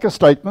I make a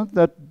statement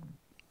that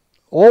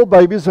all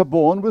babies are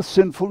born with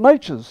sinful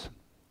natures.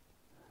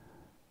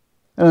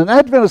 And an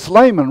Adventist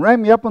layman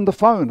rang me up on the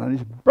phone, and he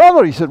said,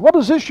 "Brother," he said, "what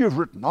is this you've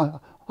written?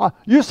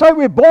 You say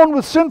we're born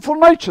with sinful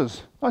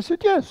natures." I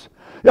said, "Yes."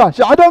 Yeah, he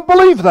said, "I don't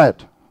believe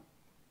that."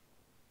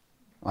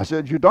 I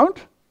said, "You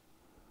don't?"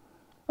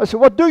 I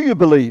said, "What do you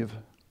believe?"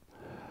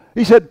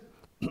 He said,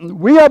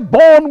 "We are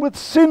born with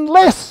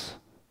sinless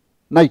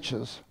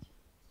natures.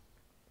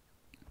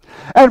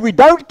 And we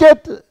don't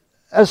get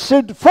a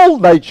sinful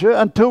nature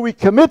until we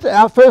commit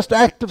our first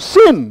act of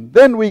sin.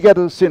 Then we get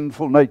a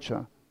sinful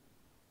nature."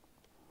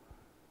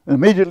 And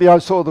immediately I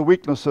saw the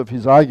weakness of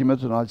his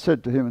argument, and I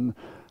said to him, and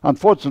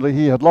unfortunately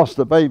he had lost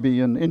a baby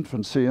in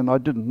infancy, and I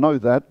didn't know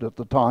that at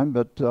the time,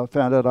 but I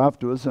found out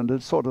afterwards, and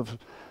it sort of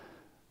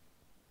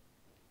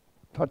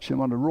touched him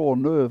on a raw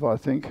nerve, I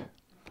think.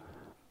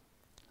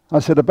 I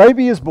said, a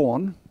baby is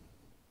born,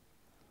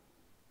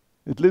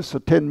 it lives for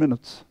 10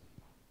 minutes.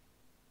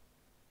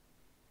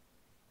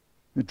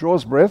 It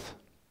draws breath.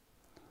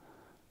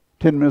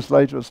 10 minutes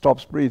later it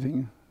stops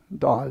breathing,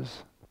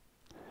 dies.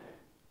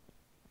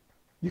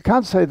 You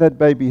can't say that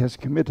baby has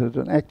committed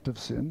an act of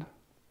sin.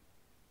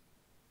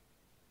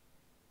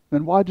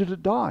 Then why did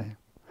it die?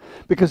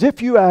 Because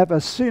if you have a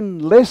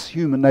sinless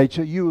human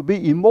nature, you will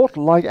be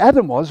immortal like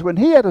Adam was when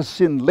he had a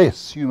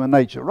sinless human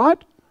nature,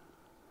 right?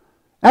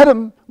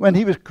 Adam, when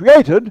he was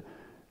created,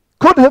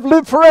 could have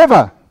lived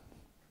forever,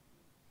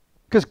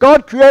 because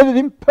God created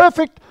him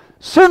perfect,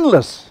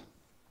 sinless.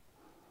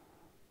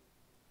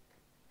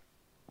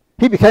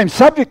 He became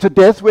subject to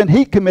death when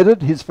he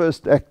committed his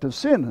first act of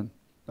sin and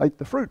ate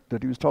the fruit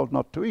that he was told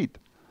not to eat.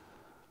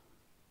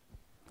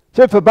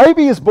 So if a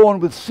baby is born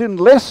with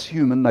sinless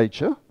human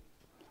nature,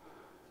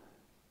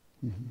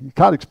 you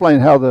can't explain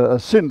how a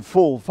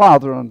sinful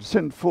father and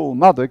sinful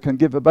mother can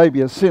give a baby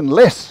a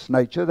sinless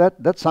nature.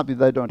 That's something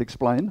they don't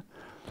explain.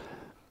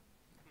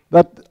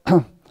 But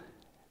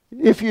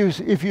if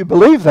you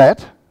believe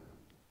that,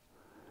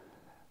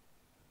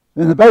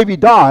 then the baby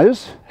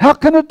dies. How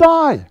can it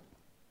die?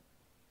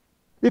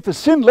 If it's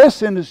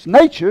sinless in its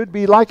nature, it'd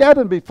be like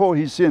Adam before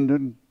he sinned,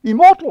 and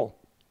immortal.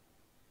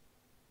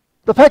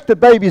 The fact that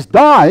babies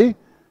die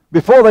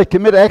before they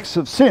commit acts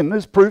of sin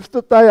is proof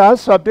that they are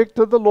subject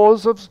to the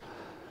laws of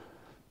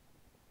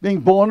being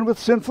born with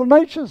sinful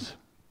natures.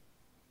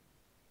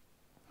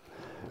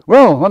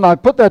 Well, when I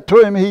put that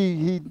to him,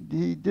 he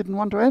didn't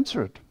want to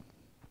answer it.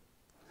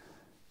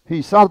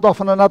 He started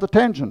off on another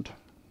tangent.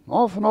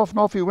 Off and off and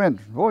off he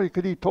went. Boy,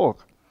 could he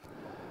talk.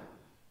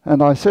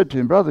 And I said to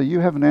him, "Brother, you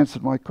haven't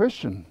answered my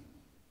question."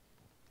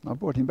 I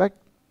brought him back.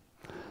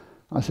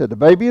 I said, "The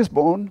baby is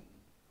born,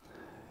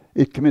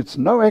 it commits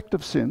no act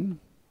of sin,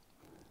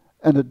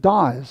 and it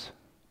dies.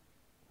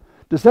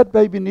 Does that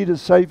baby need a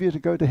savior to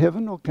go to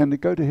heaven, or can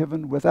it go to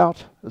heaven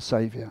without a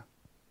savior?"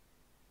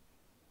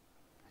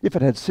 If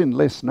it had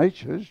sinless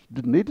nature, it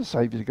didn't need a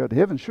savior to go to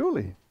heaven,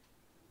 surely.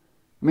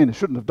 I mean, it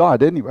shouldn't have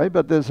died anyway,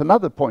 but there's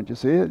another point, you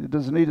see.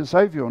 Does it need a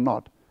savior or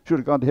not? Should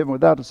have gone to heaven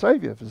without a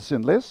savior if it's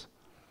sinless.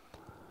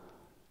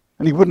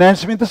 And he wouldn't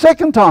answer me the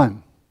second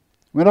time.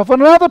 Went off on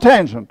another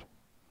tangent,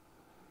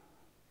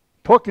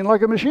 talking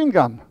like a machine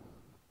gun.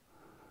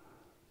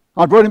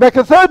 I brought him back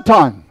a third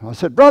time. I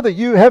said, "Brother,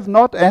 you have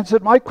not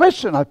answered my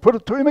question." I put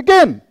it to him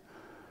again.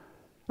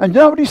 And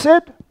you know what he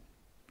said?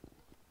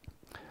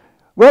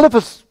 "Well, if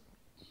it's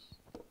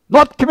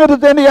not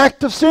committed any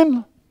act of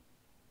sin,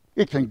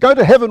 it can go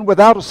to heaven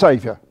without a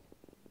savior."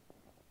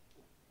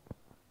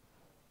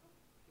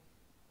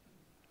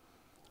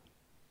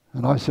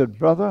 And I said,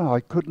 "Brother,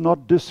 I could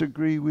not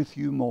disagree with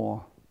you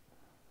more.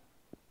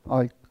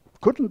 I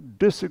couldn't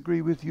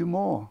disagree with you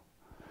more.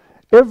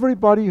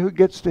 Everybody who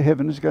gets to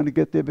heaven is going to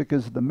get there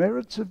because of the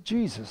merits of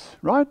Jesus,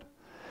 right?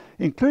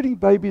 Including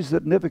babies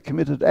that never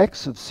committed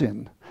acts of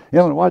sin.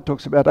 Ellen White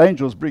talks about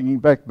angels bringing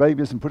back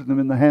babies and putting them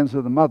in the hands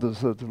of the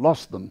mothers that have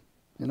lost them.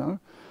 You know,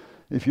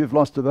 if you've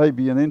lost a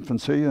baby in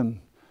infancy and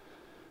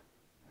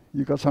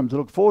you've got something to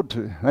look forward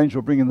to, an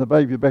angel bringing the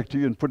baby back to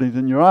you and putting it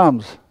in your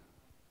arms.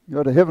 You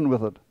go to heaven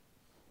with it.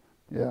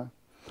 Yeah.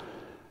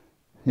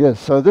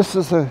 Yes, so this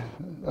is a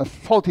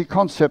faulty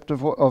concept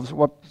of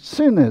what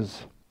sin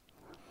is.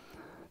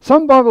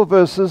 Some Bible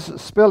verses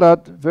spell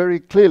out very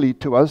clearly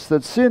to us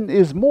that sin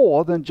is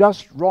more than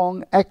just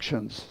wrong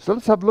actions. So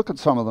let's have a look at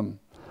some of them.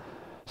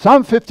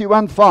 Psalm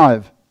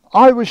 51:5.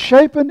 I was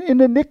shapen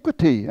in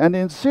iniquity, and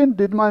in sin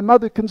did my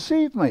mother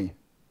conceive me.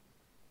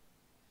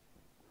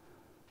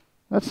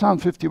 That's Psalm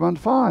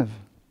 51:5.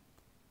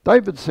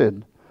 David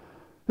said,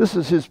 this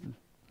is his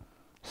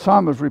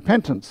psalm of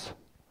repentance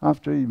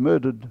after he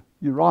murdered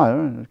Uriah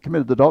and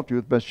committed adultery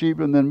with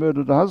Bathsheba and then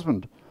murdered her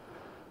husband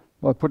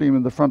by putting him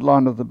in the front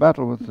line of the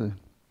battle with the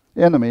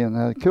enemy, and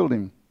they killed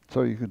him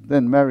so he could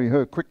then marry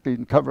her quickly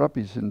and cover up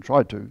his sin and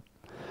try to.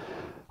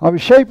 I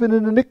was shapen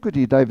in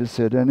iniquity, David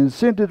said, and in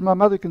sin did my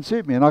mother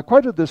conceive me. And I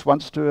quoted this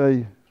once to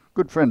a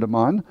good friend of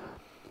mine.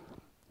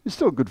 He's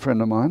still a good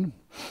friend of mine,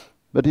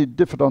 but he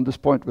differed on this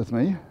point with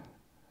me.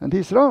 And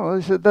he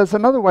said, there's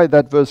another way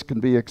that verse can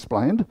be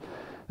explained.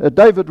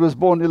 David was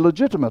born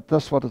illegitimate.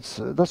 That's what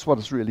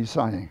it's really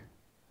saying.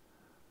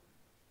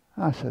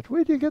 I said,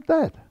 where do you get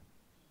that?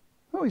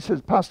 Oh, he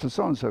says, Pastor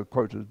so-and-so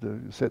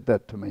said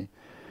that to me.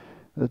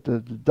 That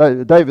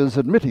David is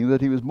admitting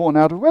that he was born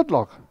out of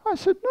wedlock. I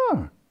said,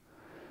 no.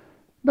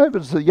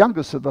 David's the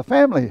youngest of the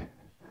family.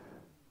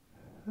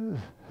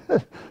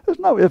 There's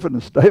no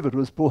evidence David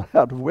was born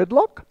out of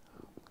wedlock.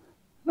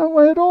 No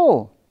way at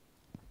all.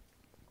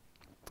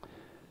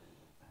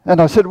 And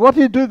I said, what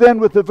do you do then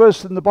with the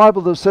verse in the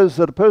Bible that says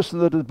that a person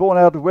that is born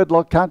out of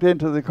wedlock can't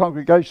enter the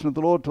congregation of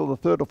the Lord till the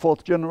third or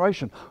fourth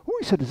generation? Oh,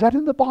 he said, is that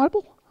in the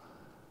Bible?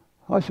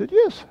 I said,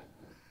 yes,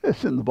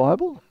 it's in the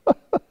Bible.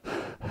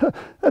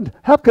 And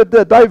how could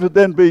David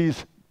then be,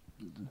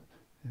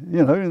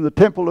 in the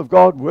temple of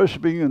God,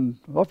 worshipping and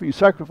offering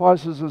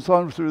sacrifices and so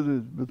on through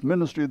the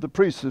ministry of the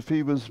priests if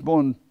he was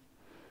born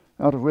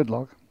out of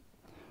wedlock?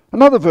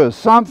 Another verse,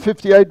 Psalm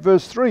 58,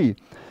 verse 3.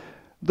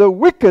 The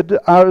wicked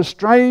are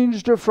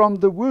estranged from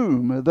the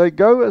womb. They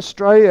go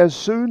astray as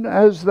soon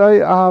as they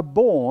are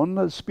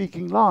born,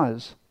 speaking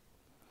lies.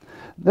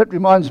 That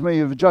reminds me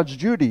of Judge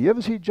Judy. You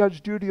ever see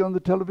Judge Judy on the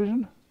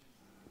television?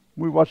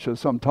 We watch her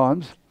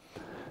sometimes.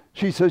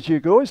 She says you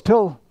can always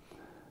tell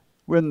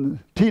when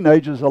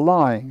teenagers are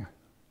lying.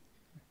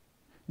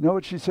 You know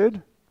what she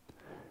said?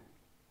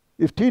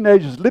 If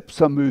teenagers'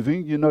 lips are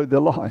moving, you know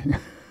they're lying.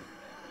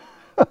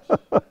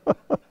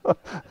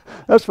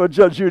 That's what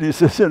Judge Judy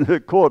says in her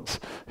courts.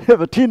 If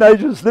a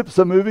teenager's lips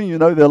are moving, you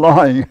know they're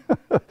lying.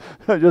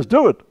 Just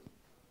do it.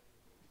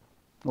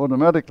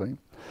 Automatically.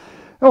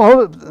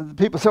 Well,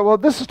 people say, well,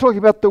 this is talking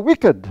about the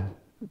wicked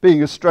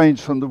being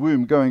estranged from the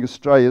womb, going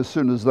astray as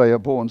soon as they are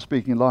born,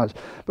 speaking lies.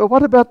 But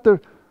what about the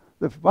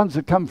ones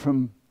that come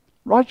from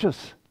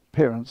righteous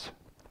parents?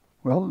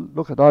 Well,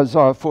 look at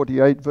Isaiah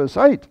 48, verse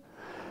 8.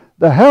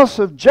 The house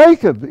of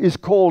Jacob is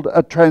called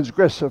a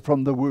transgressor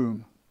from the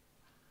womb.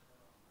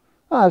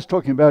 It's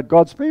talking about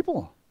God's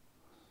people.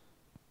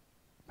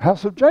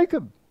 House of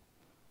Jacob.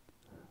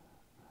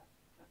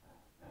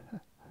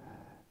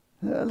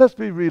 Let's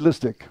be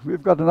realistic.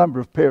 We've got a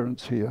number of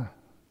parents here.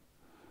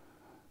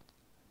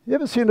 You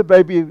ever seen a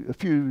baby a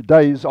few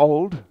days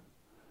old,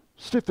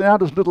 stiffen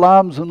out his little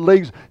arms and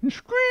legs and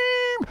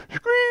scream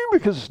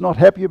because it's not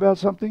happy about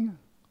something?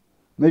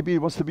 Maybe it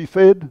wants to be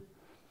fed.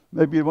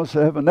 Maybe it wants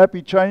to have a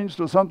nappy changed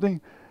or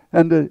something,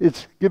 and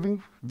it's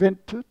giving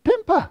vent to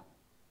temper.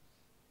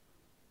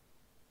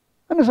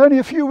 And it's only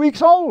a few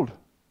weeks old.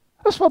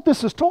 That's what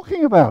this is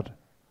talking about.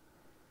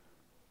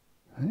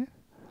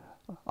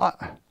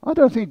 I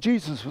don't think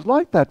Jesus was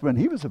like that when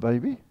he was a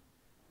baby.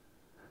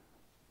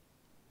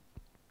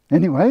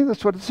 Anyway,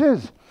 that's what it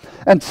says.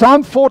 And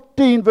Psalm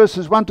 14,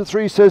 verses 1 to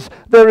 3 says,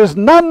 there is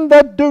none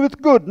that doeth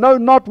good, no,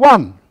 not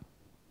one.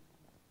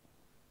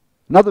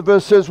 Another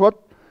verse says what?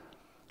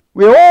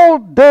 We are all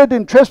dead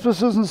in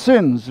trespasses and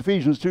sins,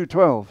 Ephesians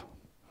 2:12.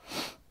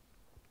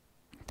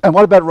 And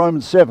what about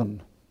Romans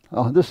 7?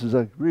 Oh, this is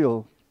a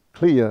real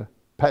clear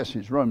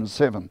passage, Romans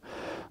 7.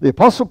 The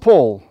Apostle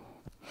Paul,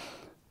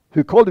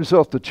 who called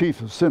himself the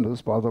chief of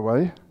sinners, by the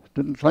way,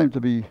 didn't claim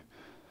to be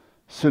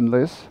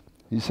sinless.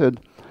 He said,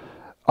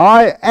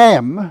 I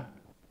am,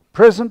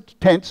 present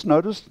tense,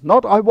 notice,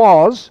 not I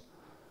was.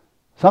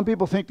 Some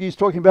people think he's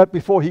talking about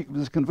before he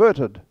was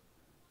converted.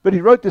 But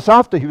he wrote this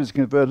after he was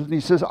converted, and he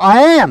says,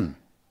 I am.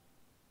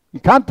 You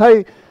can't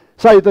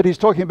say that he's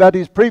talking about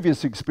his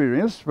previous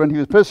experience when he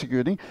was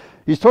persecuting.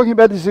 He's talking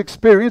about his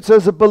experience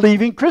as a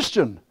believing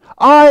Christian.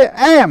 I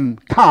am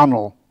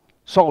carnal,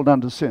 sold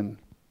under sin.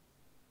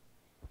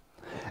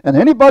 And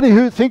anybody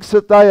who thinks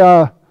that they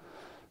are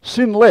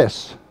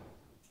sinless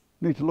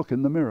need to look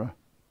in the mirror.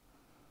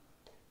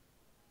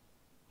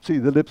 See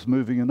the lips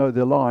moving and know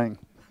they're lying.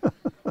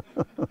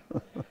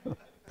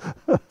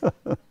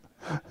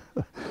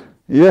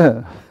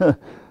 Yeah.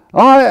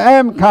 I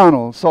am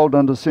carnal, sold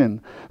under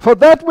sin. For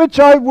that which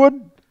I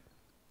would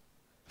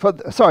For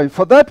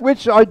that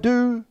which I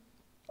do,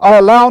 I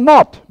allow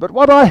not. But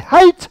what I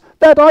hate,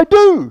 that I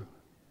do.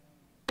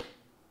 Have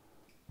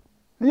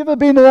you ever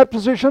been in that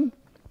position?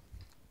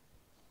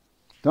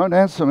 Don't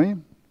answer me.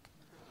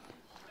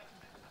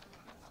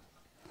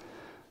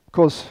 Of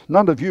course,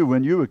 none of you,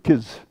 when you were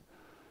kids,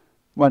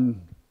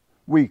 1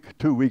 week,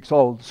 2 weeks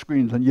old,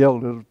 screamed and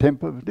yelled at a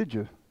temper, did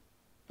you?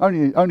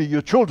 Only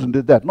your children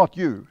did that, not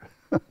you.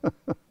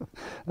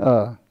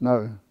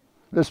 No.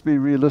 Let's be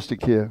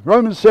realistic here.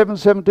 Romans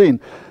 7:17.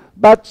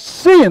 But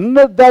sin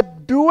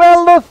that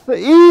dwelleth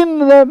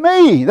in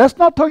me. That's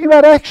not talking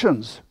about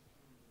actions.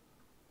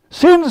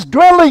 Sin's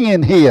dwelling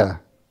in here.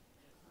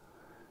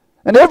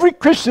 And every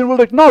Christian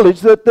will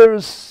acknowledge that there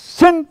is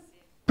sin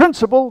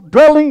principle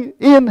dwelling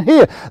in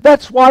here.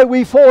 That's why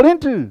we fall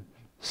into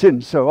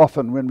sin so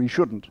often when we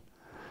shouldn't.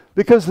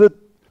 Because the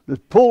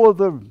pull of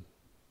the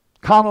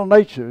carnal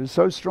nature is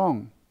so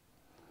strong.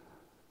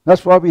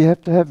 That's why we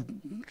have to have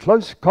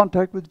close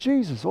contact with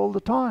Jesus all the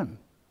time.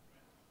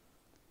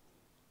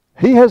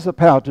 He has the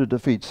power to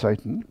defeat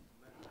Satan.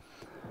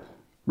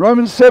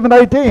 Romans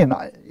 7:18.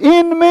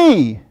 In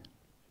me,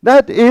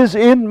 that is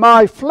in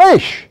my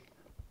flesh,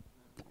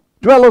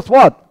 dwelleth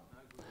what?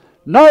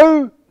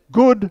 No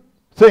good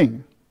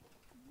thing.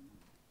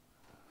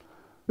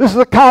 This is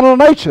the carnal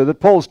nature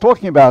that Paul's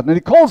talking about, and he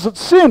calls it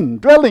sin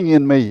dwelling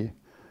in me.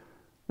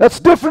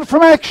 That's different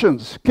from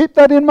actions. Keep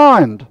that in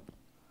mind.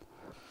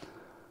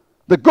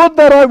 The good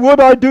that I would,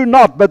 I do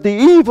not, but the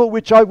evil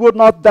which I would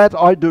not, that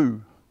I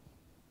do.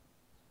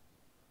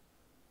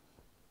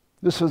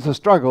 This is the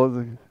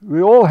struggle.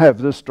 We all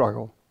have this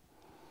struggle,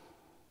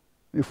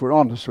 if we're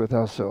honest with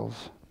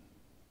ourselves.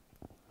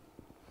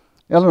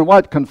 Ellen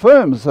White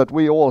confirms that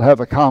we all have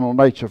a carnal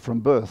nature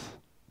from birth.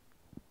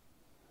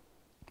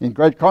 In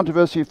Great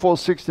Controversy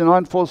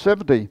 469,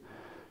 470,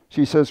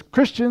 she says,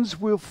 Christians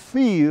will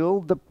feel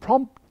the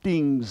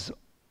promptings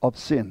of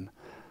sin.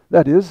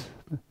 That is,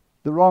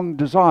 the wrong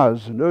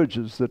desires and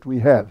urges that we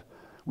have.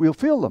 We'll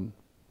feel them.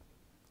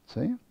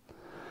 See?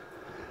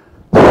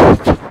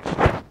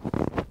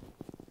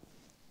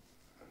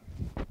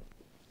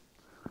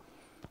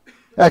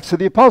 Acts of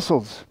the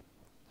Apostles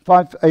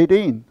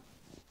 5:18.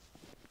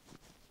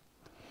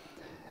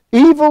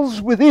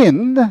 Evils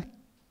within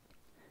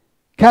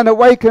can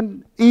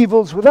awaken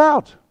evils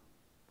without.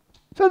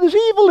 So there's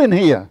evil in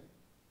here.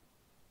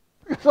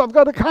 Because I've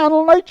got a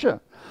carnal nature.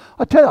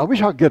 I tell you, I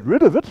wish I could get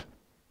rid of it.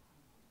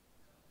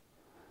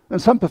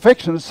 And some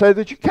perfectionists say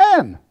that you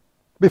can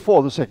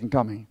before the second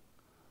coming,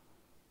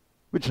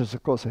 which is,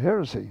 of course, a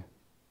heresy.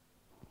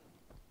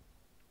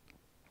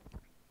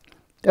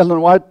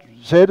 Ellen White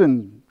said,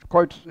 and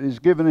quote is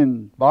given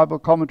in Bible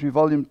Commentary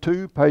Volume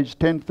 2, page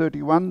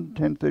 1031,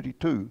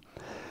 1032.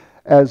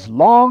 As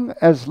long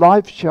as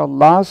life shall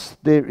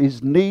last, there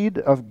is need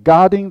of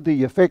guarding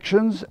the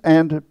affections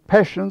and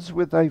passions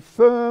with a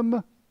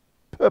firm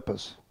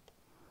purpose.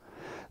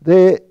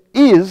 There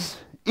is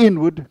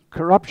inward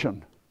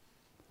corruption.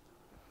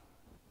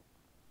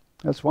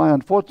 That's why,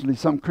 unfortunately,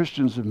 some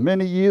Christians with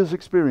many years'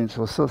 experience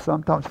will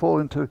sometimes fall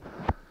into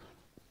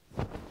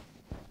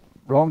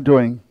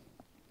wrongdoing.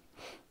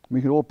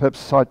 We could all perhaps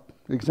cite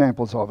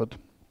examples of it.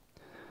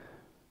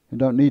 You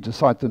don't need to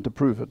cite them to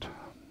prove it.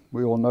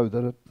 We all know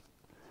that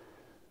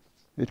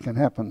it can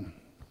happen.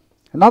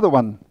 Another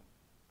one.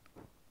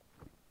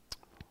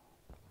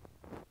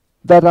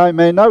 That I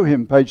may know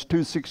him, page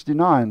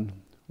 269.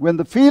 When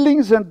the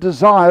feelings and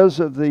desires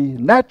of the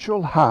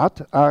natural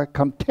heart are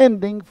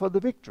contending for the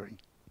victory.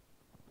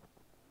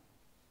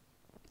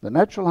 The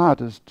natural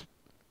heart is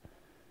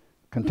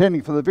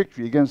contending for the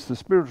victory against the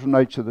spiritual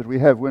nature that we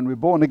have. When we're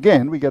born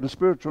again, we get a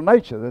spiritual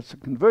nature. That's a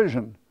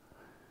conversion.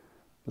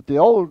 But the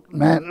old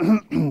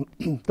man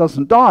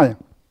doesn't die.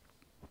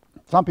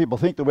 Some people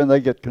think that when they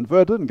get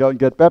converted and go and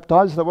get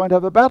baptized, they won't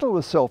have a battle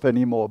with self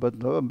anymore. But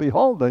lo and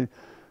behold, they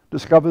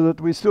discover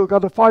that we still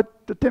got to fight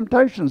the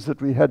temptations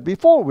that we had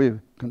before we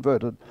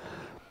converted.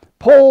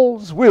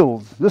 Paul's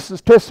wills. This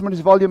is Testimonies,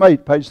 Volume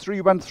 8, page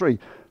 313.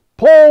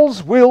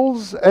 Paul's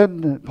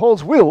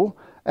will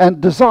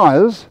and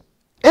desires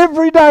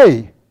every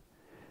day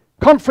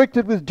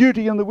conflicted with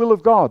duty and the will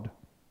of God.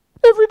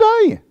 Every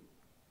day.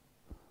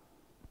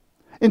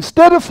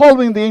 Instead of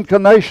following the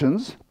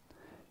inclinations,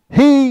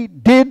 he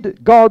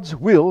did God's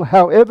will,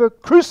 however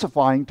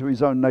crucifying to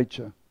his own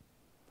nature.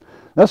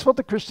 That's what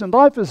the Christian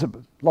life is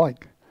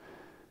like.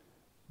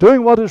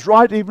 Doing what is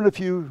right even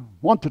if you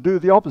want to do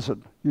the opposite.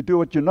 You do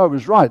what you know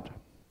is right.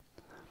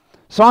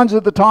 Signs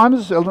of the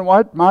Times, Ellen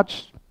White,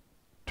 March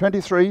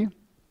 23,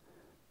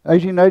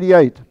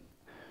 1888.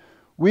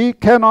 We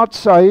cannot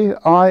say,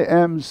 I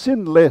am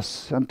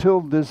sinless,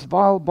 until this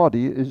vile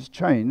body is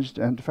changed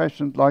and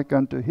fashioned like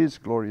unto his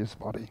glorious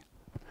body.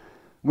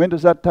 When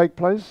does that take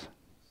place?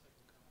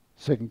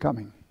 Second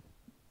coming.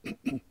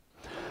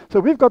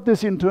 So we've got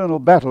this internal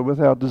battle with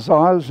our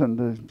desires and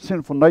the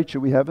sinful nature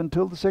we have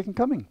until the second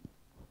coming.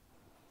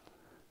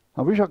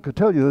 I wish I could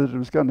tell you that it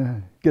was going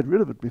to get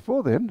rid of it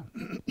before then.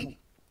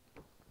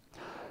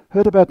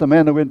 Heard about the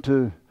man who went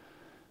to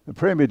a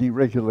prayer meeting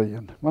regularly,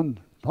 and one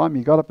time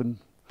he got up and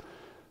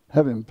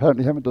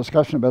apparently having a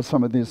discussion about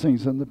some of these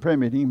things in the prayer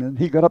meeting, and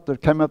he came up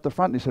the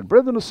front and he said,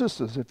 "Brethren and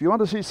sisters, if you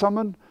want to see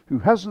someone who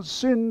hasn't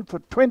sinned for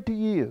 20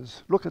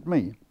 years, look at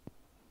me."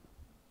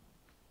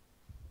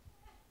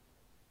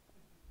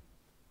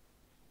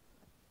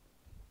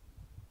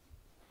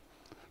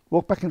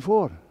 Walk back and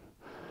forward.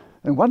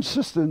 And one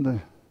sister in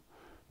the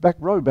back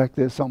row back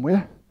there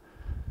somewhere,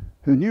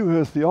 who knew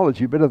her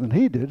theology better than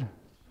he did,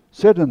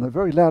 said in a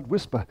very loud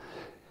whisper,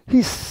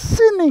 "He's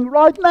sinning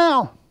right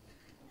now."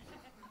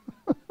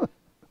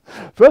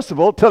 First of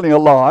all, telling a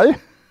lie.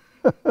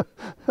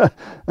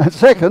 And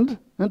second,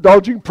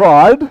 indulging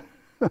pride.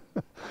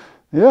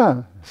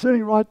 Yeah,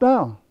 sinning right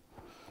now.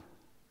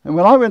 And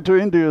when I went to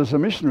India as a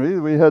missionary,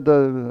 we had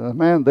a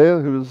man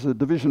there who was a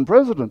division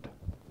president.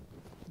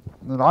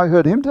 And I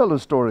heard him tell a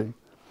story.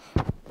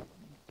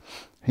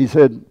 He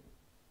said,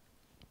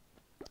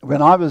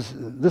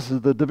 this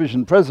is the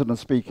division president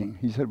speaking,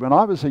 he said, when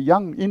I was a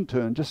young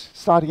intern just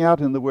starting out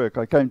in the work,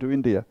 I came to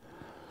India.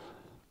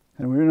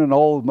 And we were in an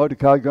old motor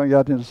car going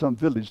out into some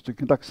village to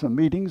conduct some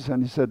meetings,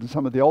 and he said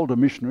some of the older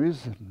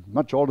missionaries,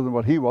 much older than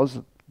what he was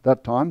at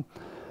that time,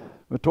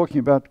 were talking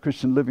about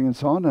Christian living and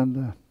so on,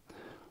 and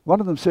one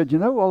of them said,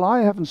 well,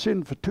 I haven't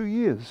sinned for 2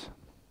 years.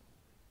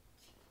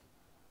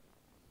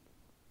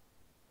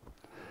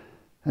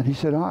 And he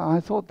said, I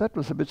thought that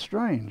was a bit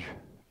strange,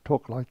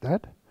 talk like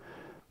that.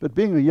 But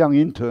being a young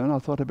intern, I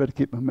thought I'd better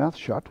keep my mouth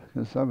shut,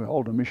 because they were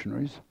older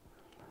missionaries.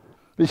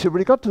 But he said,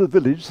 when he got to the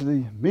village,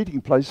 the meeting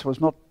place was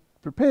not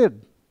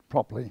prepared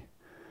properly.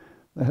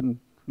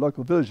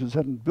 Local villagers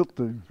hadn't built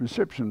the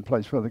reception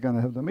place where they're going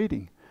to have the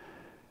meeting.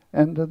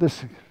 And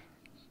this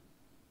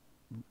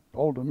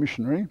older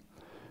missionary,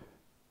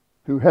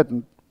 who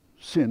hadn't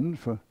sinned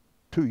for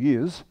 2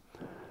 years,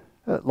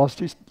 lost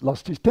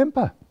his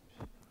temper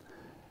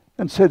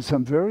and said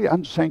some very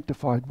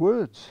unsanctified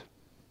words.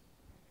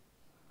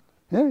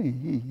 Yeah,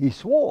 he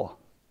swore.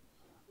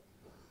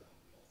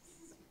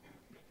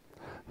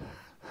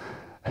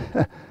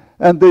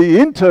 And the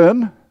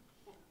intern,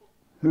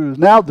 who is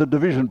now the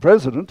division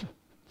president,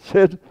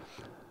 said,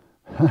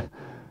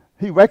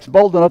 he waxed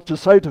bold enough to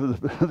say to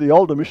the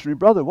older missionary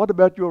brother, "What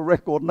about your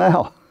record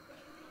now?"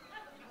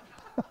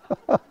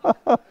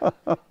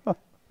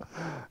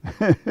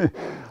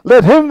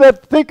 Let him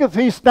that thinketh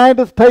he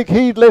standeth take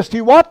heed lest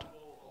he what?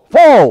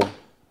 Fall.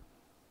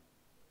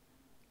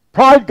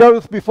 Pride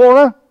goeth before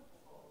a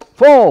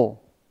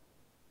fall.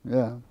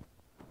 Yeah.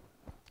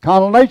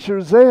 Carnal nature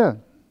is there.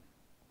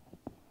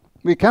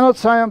 We cannot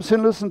say I'm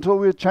sinless until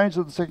we are changed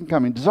at the second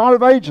coming. Desire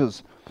of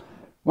ages,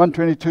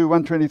 122,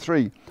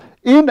 123.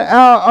 In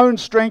our own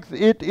strength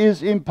it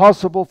is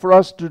impossible for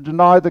us to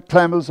deny the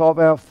clamours of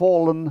our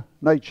fallen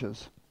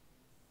natures.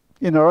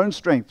 In our own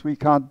strength we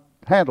can't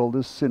handle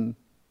this sin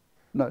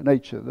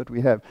nature that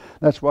we have.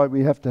 That's why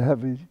we have to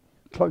have a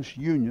close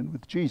union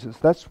with Jesus.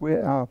 That's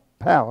where our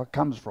power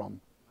comes from.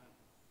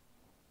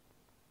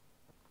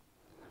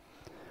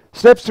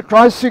 Steps to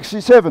Christ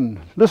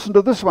 67. Listen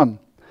to this one.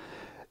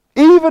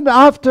 Even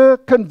after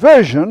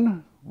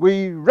conversion,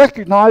 we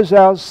recognize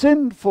our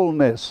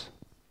sinfulness.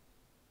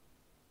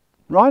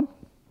 Right?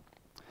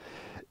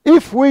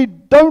 If we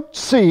don't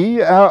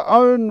see our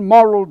own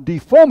moral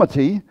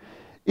deformity,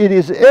 it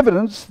is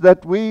evidence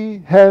that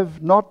we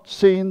have not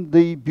seen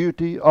the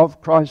beauty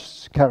of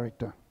Christ's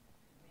character.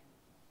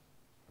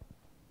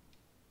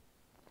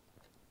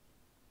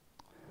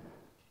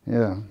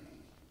 Yeah.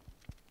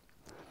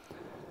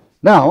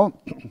 Now,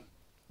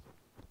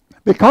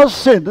 because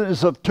sin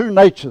is of two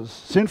natures,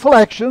 sinful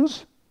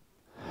actions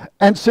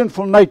and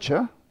sinful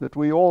nature that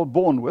we all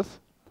born with,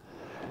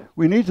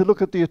 we need to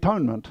look at the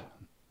atonement.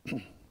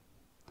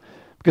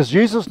 Because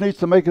Jesus needs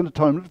to make an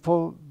atonement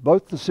for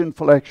both the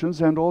sinful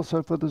actions and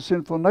also for the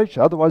sinful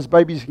nature. Otherwise,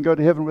 babies can go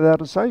to heaven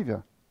without a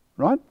Savior.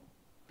 Right?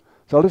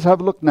 So let's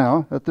have a look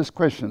now at this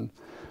question.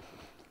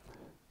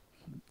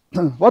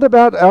 What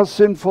about our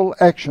sinful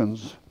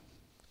actions?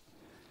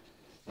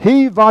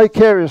 He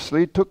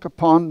vicariously took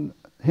upon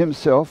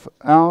himself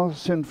our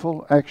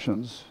sinful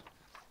actions.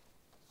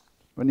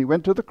 When he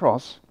went to the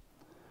cross,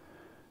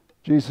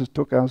 Jesus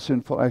took our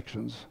sinful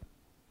actions.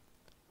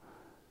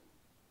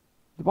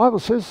 The Bible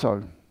says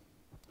so.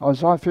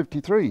 Isaiah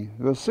 53,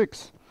 verse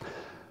 6.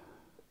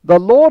 The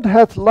Lord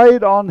hath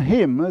laid on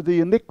him the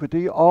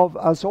iniquity of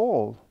us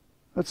all.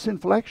 That's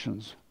sinful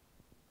actions.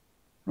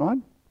 Right?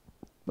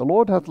 The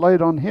Lord hath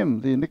laid on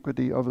him the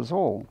iniquity of us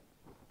all.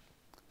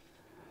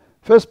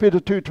 1 Peter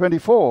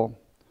 2:24.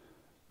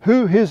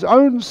 Who his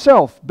own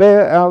self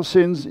bare our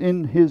sins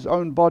in his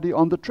own body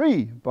on the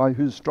tree, by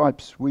whose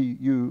stripes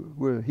you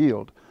were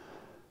healed.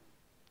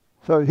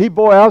 So he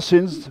bore our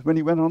sins when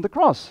he went on the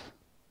cross.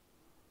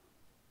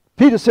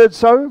 Peter said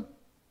so.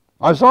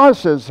 Isaiah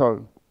says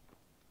so.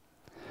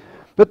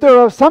 But there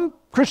are some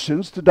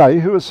Christians today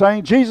who are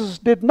saying Jesus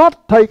did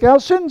not take our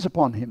sins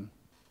upon him.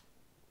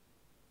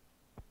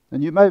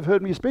 And you may have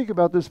heard me speak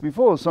about this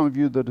before, some of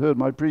you that heard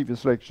my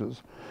previous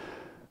lectures.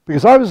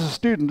 Because I was a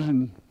student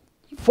in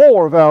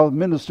 4 of our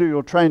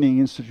ministerial training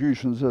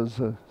institutions as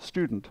a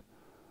student.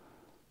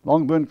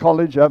 Longbourn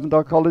College,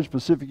 Avondale College,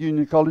 Pacific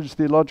Union College,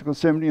 Theological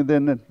Seminary, and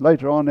then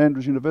later on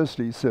Andrews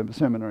University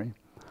Seminary.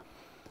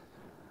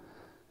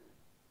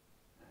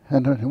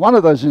 And in one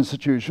of those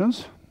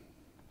institutions,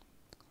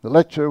 the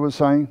lecturer was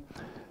saying,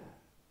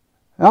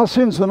 our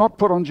sins were not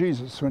put on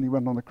Jesus when he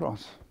went on the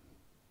cross.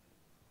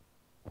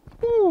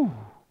 Ooh.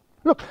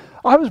 Look,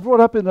 I was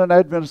brought up in an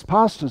Adventist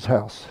pastor's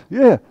house.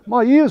 Yeah,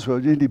 my ears were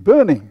really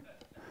burning,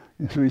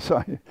 as we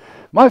say.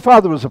 My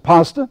father was a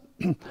pastor.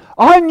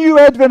 I knew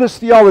Adventist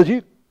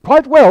theology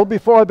quite well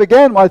before I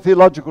began my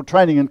theological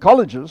training in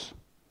colleges.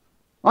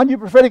 I knew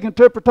prophetic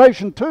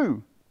interpretation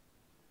too.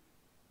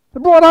 I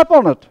brought up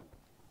on it.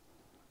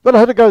 But I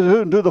had to go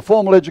through and do the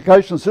formal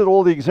education, sit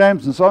all the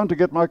exams and so on to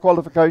get my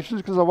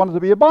qualifications because I wanted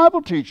to be a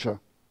Bible teacher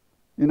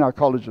in our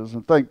colleges.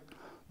 And thank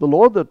the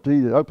Lord that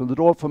He opened the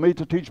door for me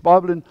to teach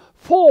Bible in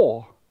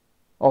 4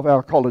 of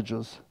our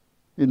colleges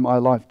in my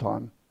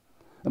lifetime.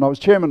 And I was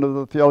chairman of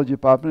the theology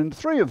department in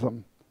 3 of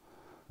them.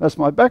 That's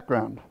my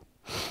background.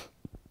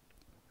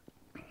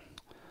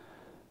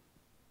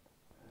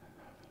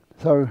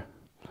 So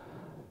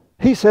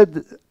he said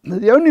that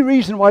the only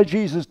reason why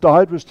Jesus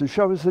died was to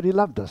show us that He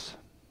loved us.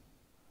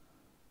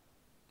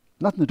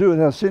 Nothing to do with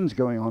our sins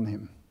going on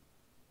Him.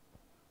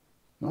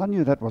 I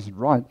knew that wasn't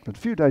right, but a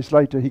few days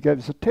later He gave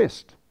us a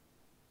test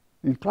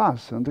in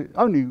class, and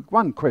only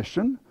one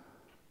question,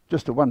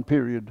 just a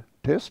 1-period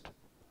test.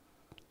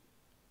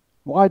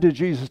 Why did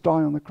Jesus die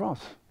on the cross?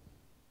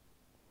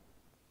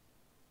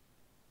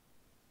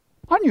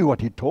 I knew what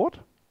He taught.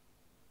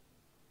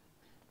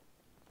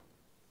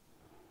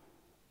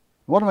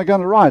 What am I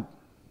going to write?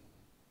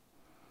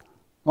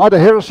 Write a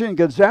heresy and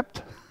get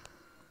zapped?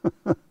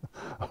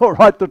 Or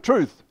write the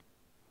truth?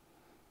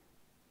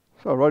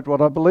 So I wrote what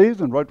I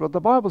believed and wrote what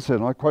the Bible said.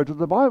 And I quoted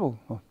the Bible.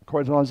 I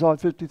quoted Isaiah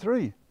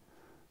 53.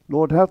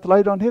 Lord hath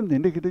laid on Him the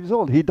iniquity of us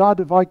all. He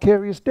died a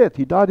vicarious death.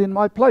 He died in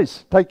my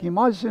place, taking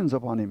my sins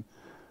upon Him.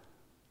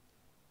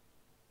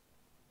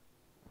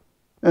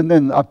 And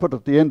then I put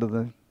at the end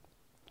of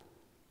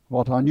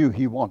what I knew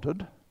He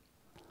wanted.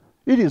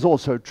 It is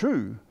also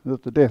true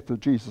that the death of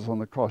Jesus on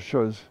the cross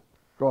shows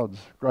God's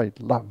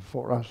great love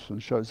for us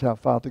and shows how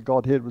far the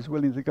Godhead was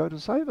willing to go to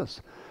save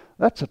us.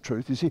 That's a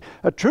truth. You see,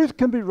 a truth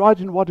can be right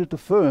in what it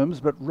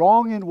affirms, but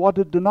wrong in what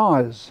it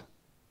denies.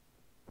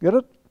 Get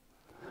it?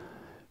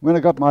 When I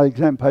got my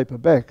exam paper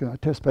back,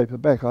 test paper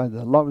back, I had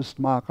the lowest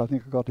mark I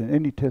think I got in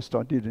any test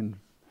I did in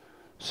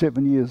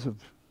 7 years of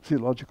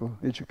theological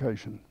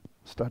education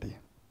study.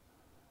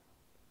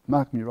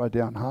 Marked me right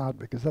down hard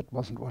because that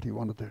wasn't what he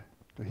wanted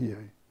to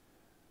hear.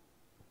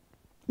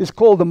 It's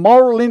called the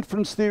moral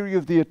inference theory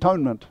of the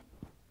atonement.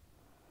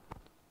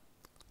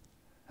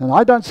 And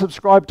I don't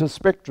subscribe to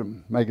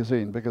Spectrum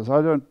magazine because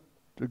I don't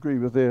agree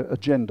with their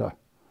agenda.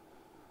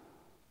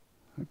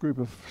 A group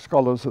of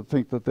scholars that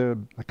think that they're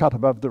a cut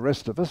above the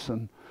rest of us,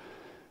 and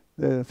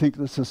they think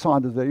that's a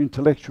sign of their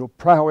intellectual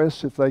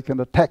prowess if they can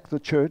attack the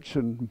church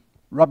and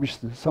rubbish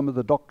some of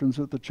the doctrines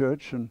of the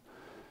church and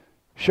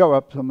show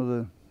up some of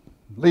the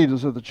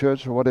leaders of the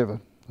church or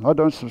whatever. I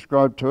don't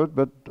subscribe to it,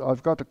 but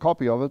I've got a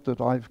copy of it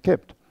that I've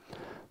kept,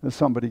 that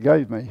somebody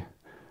gave me,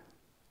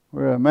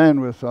 where a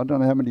man with, I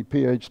don't know how many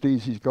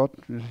PhDs he's got,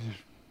 he's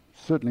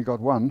certainly got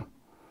one,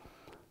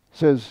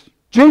 says,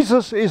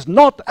 Jesus is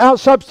not our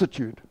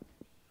substitute.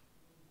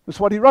 That's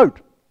what he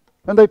wrote.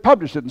 And they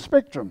published it in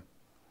Spectrum.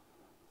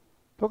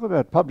 Talk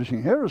about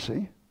publishing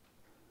heresy.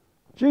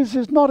 Jesus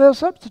is not our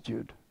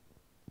substitute.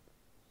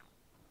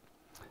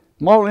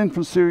 Moral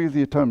inference theory of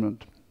the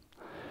atonement.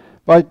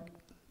 By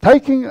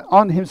taking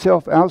on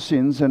himself our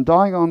sins and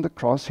dying on the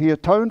cross, he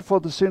atoned for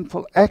the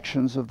sinful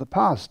actions of the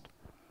past.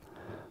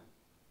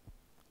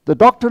 The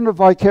doctrine of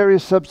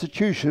vicarious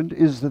substitution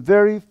is the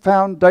very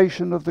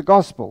foundation of the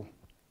gospel.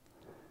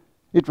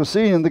 It was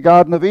seen in the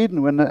Garden of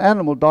Eden when an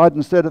animal died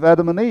instead of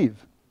Adam and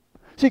Eve.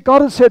 See,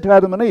 God had said to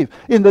Adam and Eve,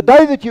 in the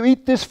day that you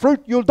eat this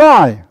fruit, you'll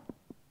die.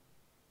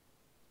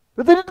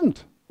 But they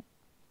didn't.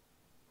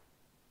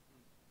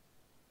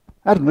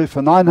 Adam lived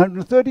for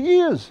 930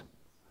 years.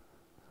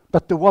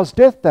 But there was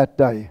death that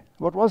day.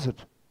 What was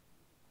it?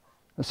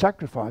 A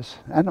sacrifice,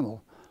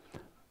 animal.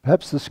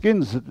 Perhaps the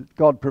skins that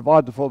God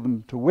provided for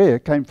them to wear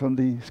came from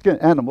the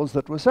animals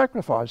that were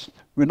sacrificed.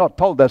 We're not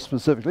told that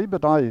specifically,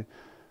 but I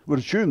would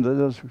assume that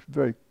that's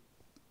very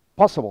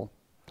possible.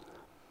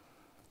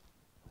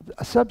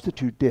 A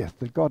substitute death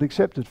that God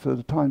accepted for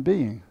the time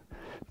being,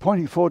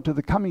 pointing forward to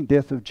the coming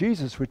death of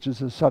Jesus, which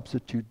is a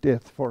substitute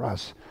death for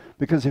us.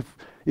 Because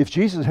if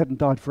Jesus hadn't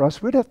died for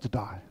us, we'd have to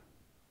die.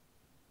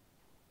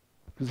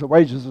 Because the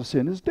wages of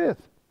sin is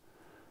death.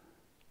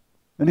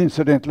 And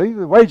incidentally,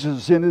 the wages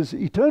of sin is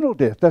eternal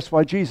death. That's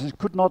why Jesus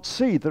could not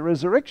see the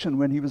resurrection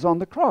when he was on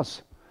the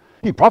cross.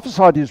 He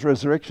prophesied his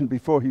resurrection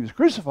before he was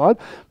crucified,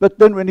 but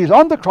then when he's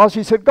on the cross,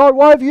 he said, God,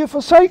 why have you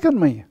forsaken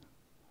me?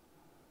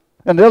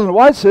 And Ellen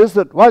White says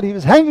that while he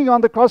was hanging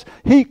on the cross,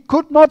 he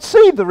could not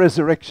see the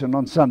resurrection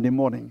on Sunday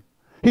morning.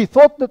 He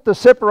thought that the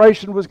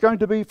separation was going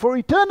to be for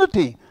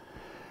eternity.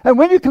 And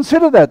when you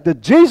consider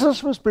that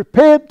Jesus was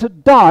prepared to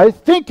die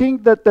thinking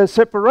that the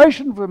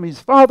separation from his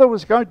Father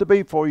was going to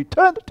be for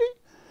eternity,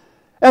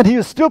 and he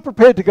is still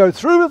prepared to go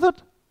through with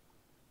it,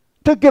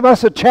 to give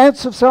us a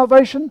chance of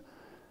salvation,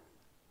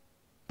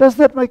 does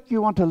that make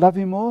you want to love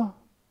him more?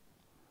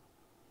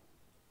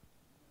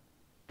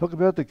 Talk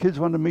about the kids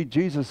want to meet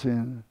Jesus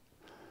in.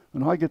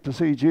 When I get to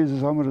see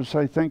Jesus, I'm going to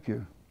say thank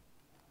you.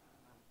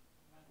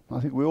 I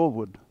think we all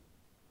would.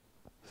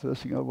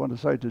 First thing I want to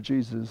say to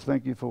Jesus is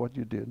thank you for what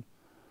you did.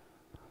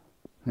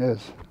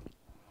 Yes.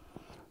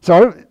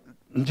 So,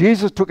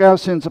 Jesus took our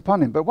sins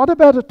upon him. But what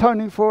about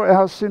atoning for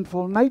our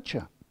sinful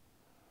nature?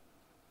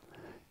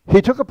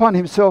 He took upon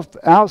himself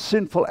our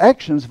sinful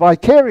actions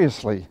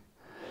vicariously.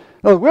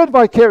 Now, the word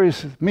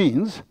vicarious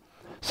means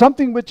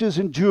something which is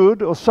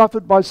endured or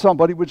suffered by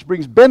somebody which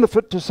brings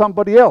benefit to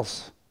somebody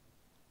else.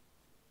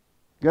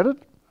 Get it?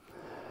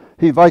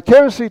 He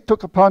vicariously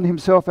took upon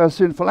himself our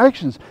sinful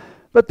actions.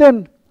 But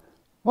then,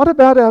 what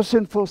about our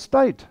sinful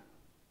state?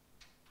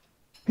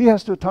 He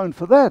has to atone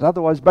for that.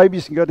 Otherwise,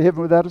 babies can go to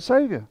heaven without a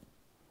Savior.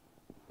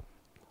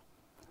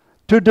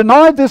 To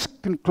deny this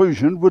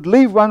conclusion would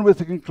leave one with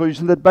the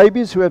conclusion that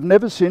babies who have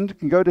never sinned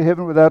can go to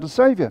heaven without a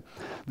Savior.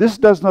 This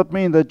does not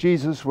mean that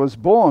Jesus was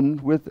born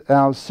with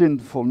our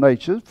sinful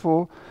nature,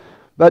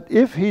 but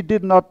if he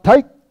did not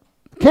take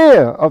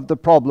care of the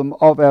problem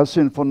of our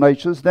sinful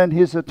natures, then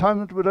his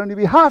atonement would only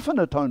be half an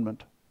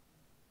atonement.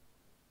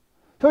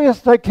 So he has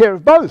to take care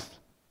of both.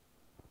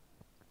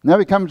 Now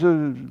we come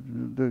to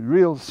the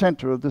real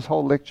center of this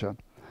whole lecture.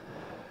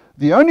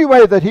 The only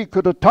way that he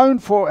could atone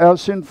for our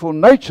sinful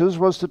natures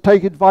was to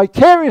take it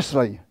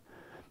vicariously.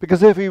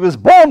 Because if he was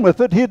born with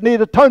it, he'd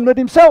need atonement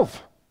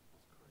himself.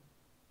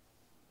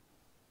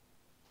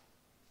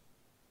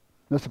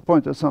 That's the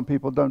point that some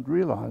people don't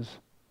realize.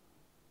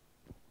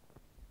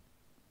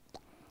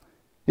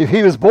 If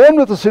he was born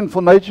with a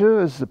sinful nature,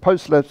 as the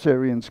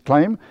post-lapsarians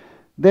claim,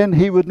 then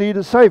he would need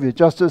a Savior,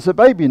 just as a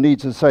baby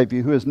needs a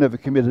Savior who has never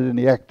committed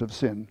any act of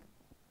sin.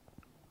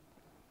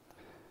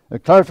 A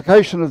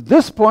clarification of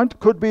this point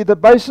could be the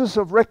basis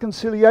of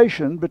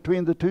reconciliation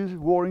between the two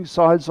warring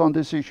sides on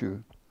this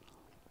issue.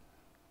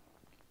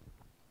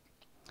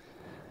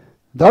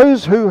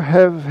 Those who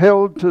have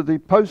held to the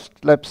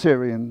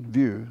post-lapsarian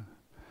view,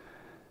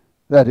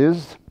 that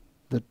is,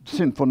 the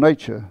sinful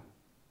nature,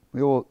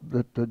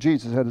 that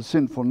Jesus had a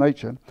sinful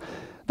nature,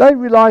 they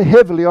rely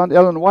heavily on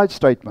Ellen White's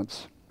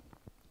statements.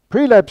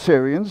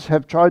 Pre-lapsarians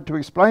have tried to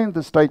explain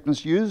the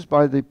statements used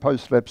by the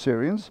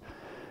post-lapsarians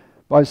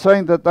by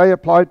saying that they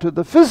apply to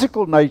the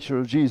physical nature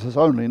of Jesus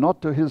only, not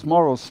to his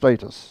moral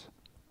status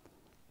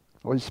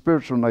or his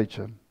spiritual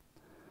nature.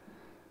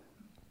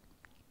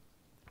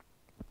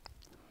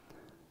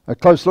 A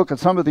close look at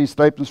some of these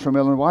statements from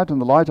Ellen White in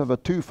the light of a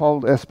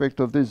twofold aspect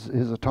of his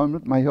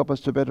atonement may help us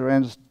to better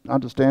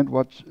understand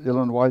what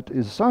Ellen White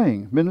is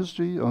saying.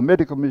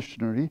 Medical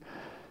Ministry,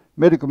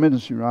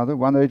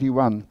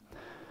 181.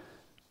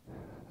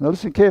 Now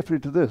listen carefully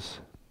to this.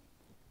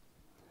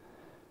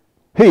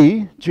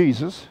 He,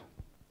 Jesus,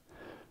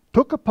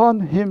 took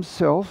upon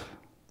himself,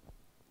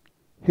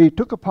 he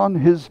took upon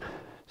his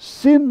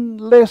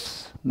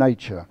sinless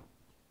nature.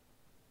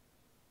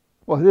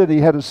 Well, then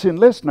he had a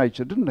sinless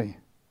nature, didn't he?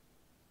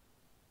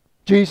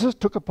 Jesus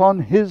took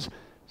upon his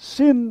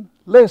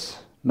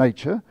sinless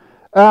nature,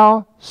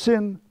 our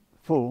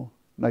sinful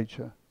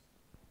nature,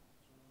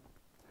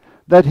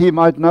 that he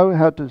might know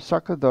how to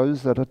succor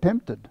those that are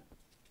tempted.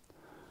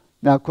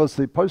 Now, of course,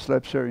 the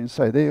post-lapsarians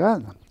say, there you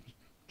are.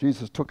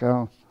 Jesus took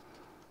our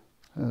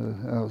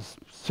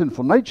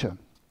sinful nature.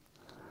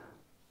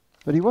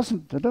 But he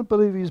wasn't, I don't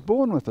believe he's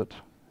born with it.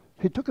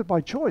 He took it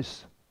by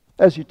choice,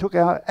 as he took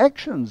our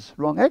actions,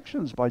 wrong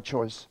actions, by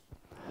choice.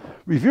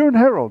 Review and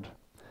Herald.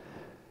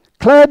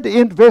 Clad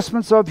in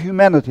vestments of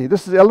humanity.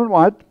 This is Ellen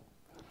White.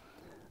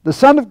 The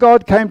Son of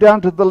God came down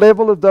to the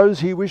level of those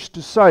he wished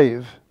to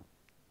save.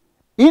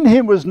 In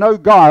him was no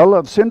guile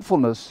of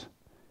sinfulness.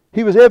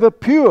 He was ever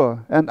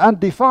pure and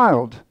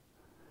undefiled.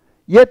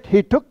 Yet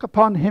he took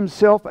upon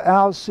himself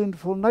our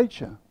sinful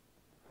nature.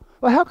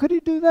 Well, how could he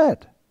do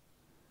that?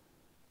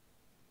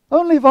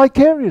 Only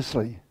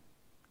vicariously.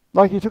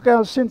 Like he took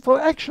our sinful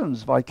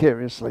actions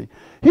vicariously.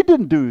 He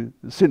didn't do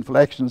the sinful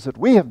actions that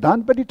we have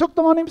done, but he took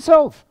them on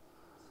himself.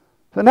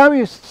 So now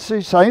he's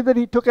saying that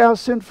he took our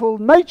sinful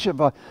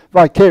nature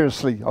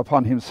vicariously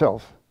upon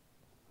himself,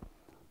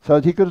 so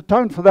that he could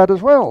atone for that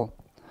as well.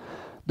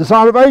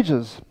 Desire of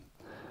Ages,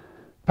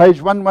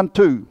 page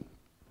 112.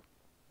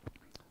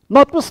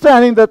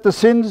 Notwithstanding that the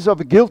sins of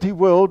a guilty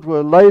world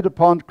were laid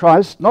upon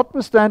Christ,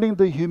 notwithstanding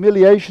the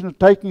humiliation of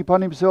taking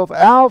upon himself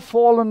our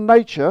fallen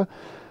nature,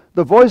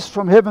 the voice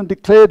from heaven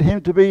declared him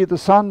to be the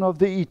Son of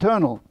the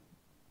Eternal.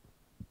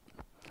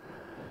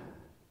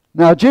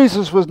 Now,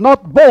 Jesus was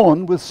not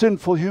born with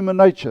sinful human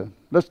nature.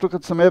 Let's look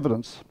at some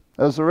evidence.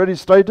 As already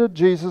stated,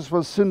 Jesus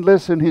was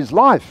sinless in his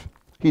life.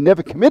 He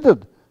never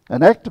committed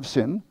an act of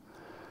sin.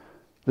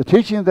 The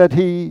teaching that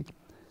he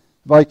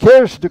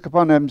vicariously took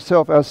upon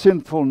himself our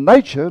sinful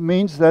nature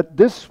means that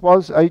this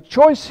was a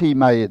choice he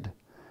made,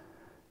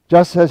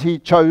 just as he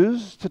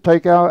chose to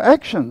take our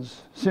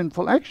actions,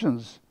 sinful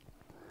actions,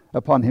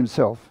 upon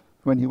himself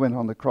when he went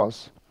on the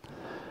cross.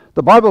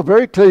 The Bible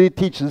very clearly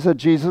teaches that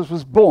Jesus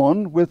was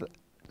born with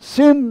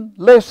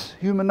sinless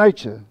human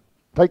nature.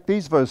 Take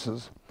these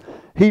verses.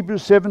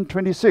 Hebrews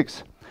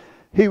 7:26.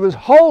 He was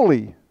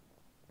holy,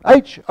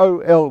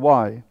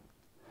 Holy,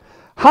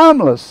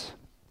 harmless,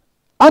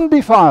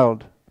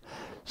 undefiled,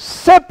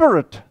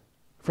 separate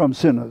from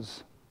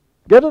sinners.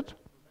 Get it?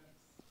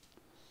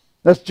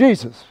 That's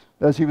Jesus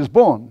as he was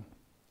born.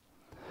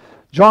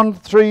 John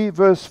 3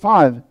 verse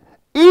 5.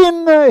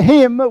 In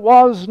him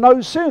was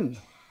no sin.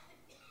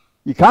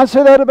 You can't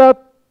say that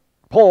about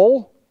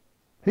Paul.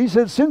 He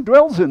said, sin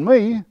dwells in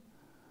me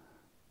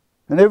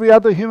and every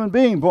other human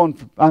being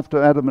born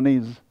after Adam and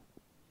Eve.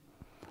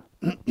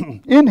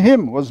 In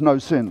him was no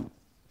sin.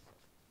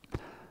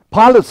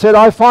 Pilate said,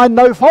 I find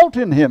no fault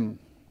in him.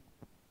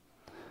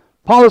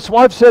 Pilate's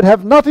wife said,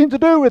 have nothing to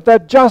do with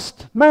that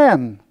just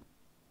man.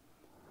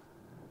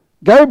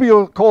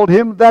 Gabriel called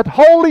him that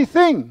holy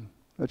thing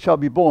that shall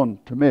be born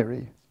to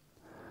Mary.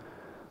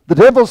 The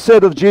devil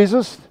said of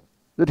Jesus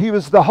that he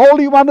was the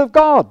Holy One of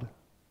God.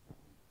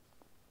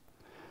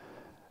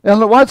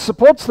 Ellen White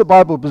supports the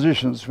Bible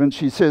positions when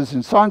she says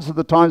in Signs of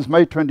the Times,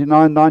 May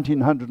 29,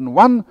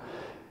 1901,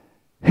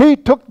 he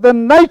took the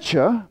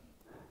nature,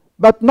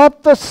 but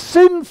not the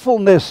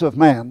sinfulness of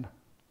man.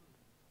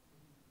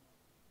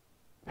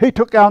 He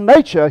took our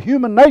nature,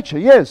 human nature,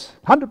 yes,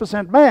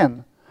 100%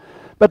 man,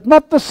 but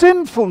not the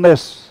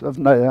sinfulness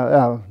of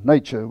our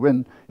nature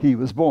when he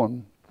was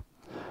born.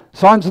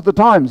 Signs of the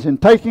Times, in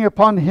taking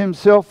upon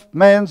himself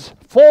man's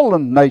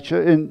fallen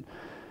nature, in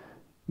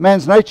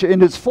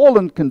its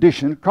fallen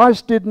condition,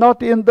 Christ did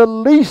not in the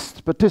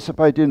least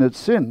participate in its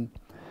sin.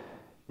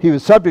 He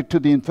was subject to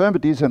the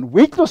infirmities and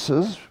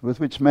weaknesses with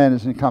which man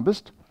is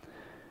encompassed.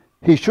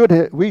 We should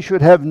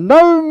have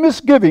no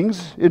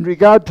misgivings in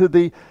regard to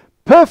the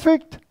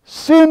perfect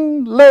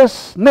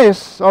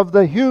sinlessness of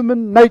the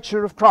human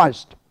nature of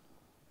Christ.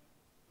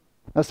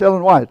 That's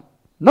Ellen White.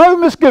 No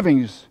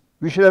misgivings.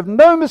 We should have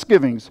no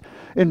misgivings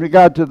in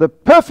regard to the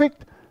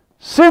perfect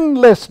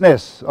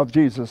sinlessness of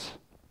Jesus.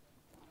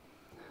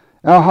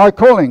 Our high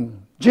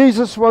calling.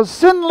 Jesus was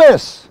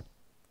sinless.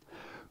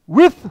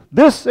 With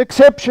this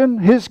exception,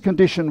 his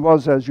condition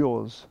was as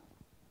yours.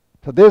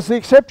 So there's the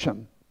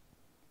exception.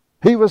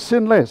 He was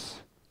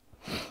sinless.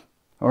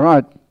 All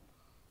right.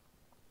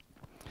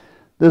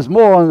 There's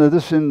more on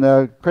this in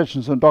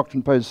Questions on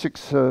Doctrine, page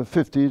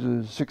 650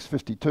 to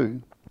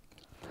 652.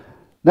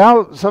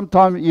 Now,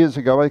 sometime years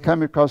ago, I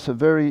came across a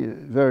very,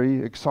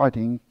 very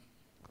exciting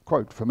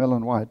quote from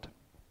Ellen White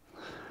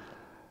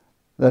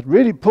that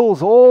really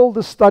pulls all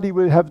the study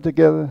we have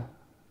together,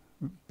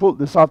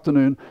 this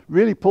afternoon,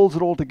 really pulls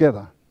it all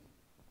together.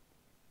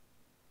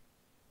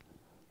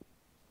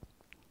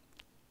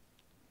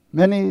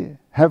 Many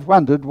have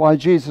wondered why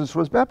Jesus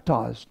was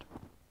baptized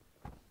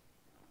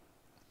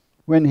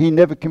when he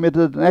never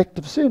committed an act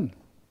of sin.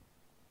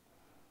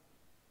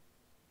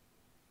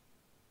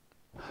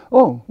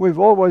 Oh, we've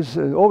always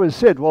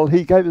said, well,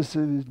 he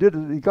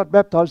got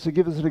baptized to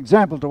give us an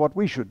example to what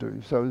we should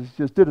do. So he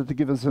just did it to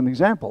give us an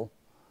example.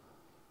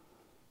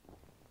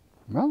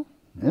 Well,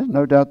 there's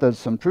no doubt there's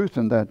some truth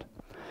in that.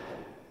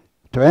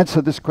 To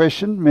answer this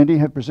question, many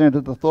have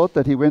presented the thought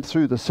that he went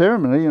through the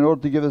ceremony in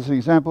order to give us an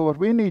example of what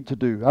we need to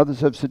do.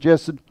 Others have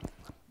suggested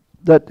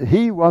that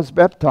he was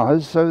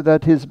baptized so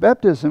that his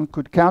baptism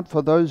could count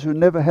for those who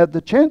never had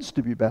the chance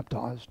to be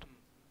baptized.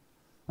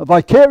 A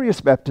vicarious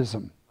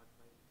baptism.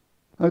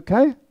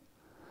 Okay?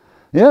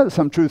 Yeah, there's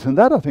some truth in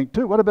that, I think,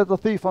 too. What about the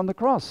thief on the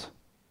cross?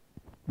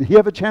 Did he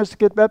have a chance to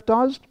get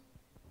baptized?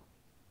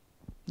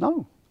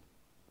 No.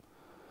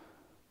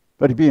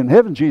 But he'd be in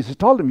heaven. Jesus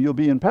told him, you'll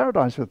be in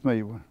paradise with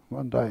me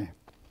one day.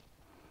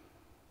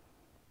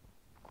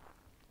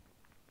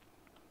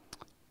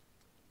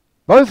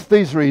 Both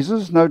these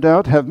reasons, no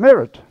doubt, have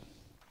merit.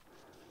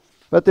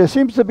 But there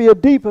seems to be a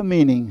deeper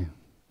meaning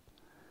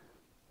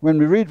when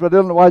we read what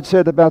Ellen White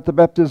said about the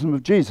baptism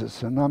of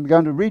Jesus. And I'm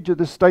going to read you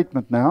this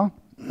statement now.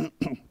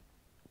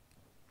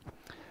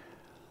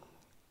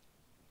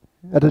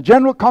 At a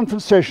general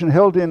conference session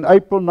held in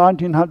April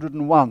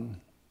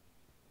 1901,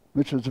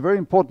 which was a very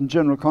important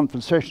general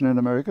conference session in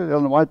America.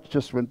 Ellen White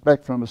just went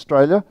back from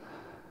Australia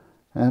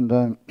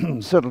and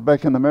settled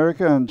back in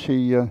America, and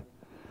she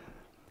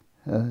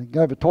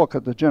gave a talk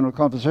at the general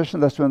conference session.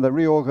 That's when they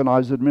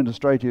reorganized the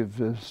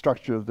administrative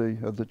structure of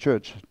the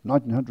church,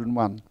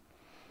 1901.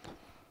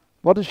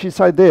 What did she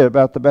say there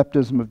about the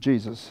baptism of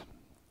Jesus?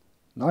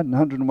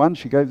 1901,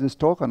 she gave this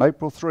talk on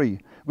April 3.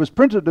 It was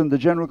printed in the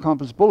General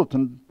Conference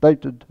Bulletin,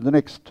 dated the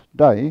next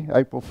day,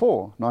 April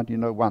 4,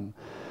 1901.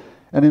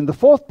 And in the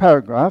fourth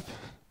paragraph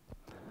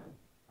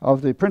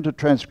of the printed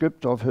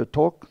transcript of her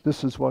talk,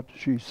 this is what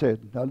she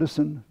said. Now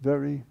listen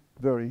very,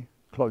 very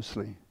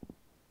closely.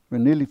 We're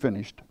nearly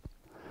finished.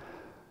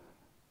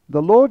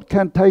 The Lord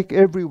can take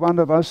every one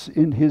of us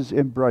in his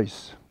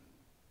embrace,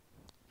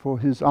 for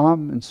his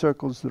arm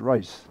encircles the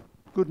race.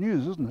 Good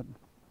news, isn't it?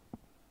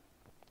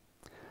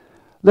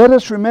 Let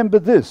us remember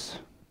this.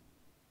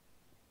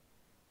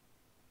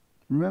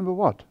 Remember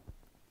what?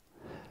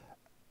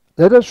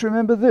 Let us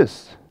remember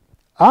this.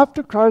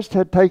 after Christ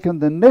had taken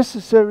the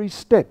necessary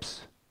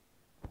steps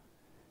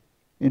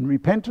in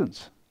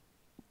repentance,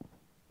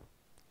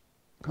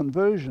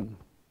 conversion,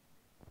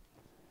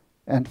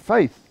 and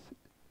faith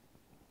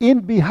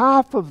in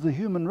behalf of the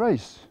human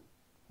race,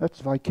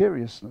 that's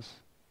vicariousness,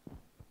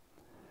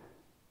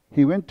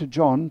 he went to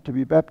John to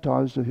be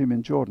baptized of him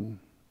in Jordan.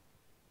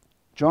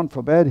 John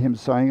forbade him,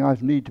 saying, I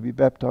need to be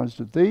baptized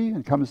of thee,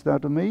 and comest thou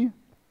to me?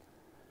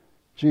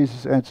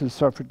 Jesus answered,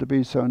 suffer it to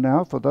be so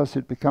now, for thus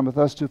it becometh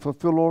us to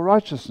fulfill all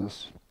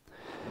righteousness.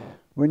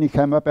 When he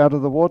came up out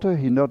of the water,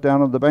 he knelt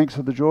down on the banks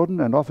of the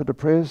Jordan and offered a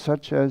prayer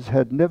such as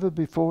had never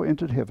before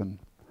entered heaven.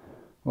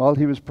 While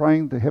he was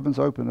praying, the heavens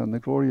opened, and the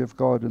glory of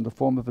God in the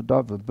form of a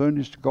dove of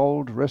burnished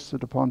gold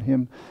rested upon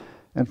him,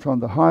 and from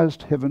the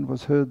highest heaven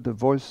was heard the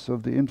voice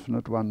of the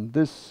Infinite One,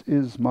 This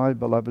is my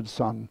beloved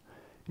Son,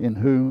 in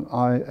whom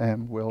I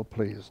am well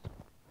pleased.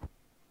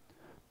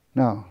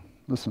 Now,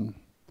 listen.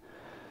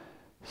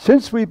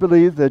 Since we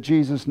believe that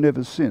Jesus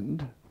never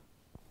sinned,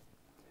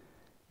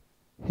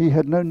 he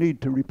had no need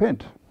to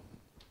repent.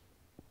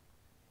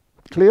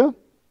 Clear?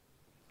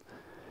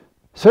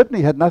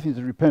 Certainly had nothing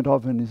to repent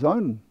of in his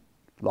own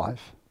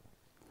life.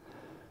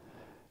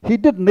 He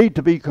didn't need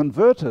to be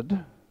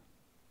converted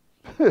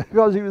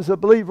because he was a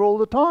believer all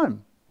the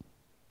time.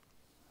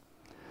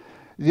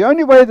 The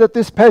only way that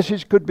this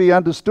passage could be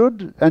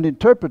understood and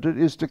interpreted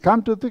is to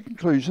come to the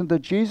conclusion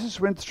that Jesus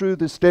went through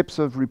the steps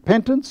of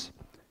repentance,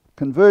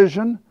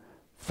 conversion,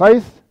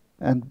 faith,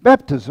 and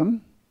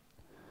baptism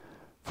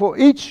for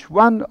each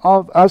one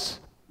of us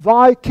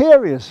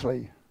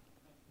vicariously.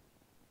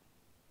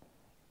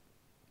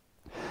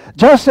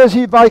 Just as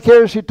he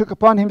vicariously took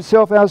upon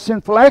himself our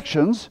sinful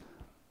actions,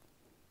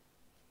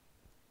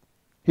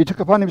 he took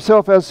upon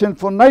himself our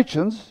sinful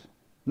natures,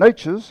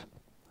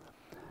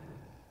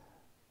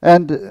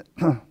 and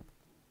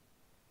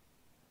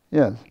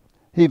yes,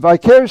 he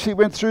vicariously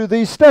went through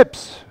these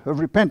steps of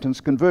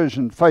repentance,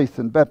 conversion, faith,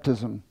 and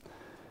baptism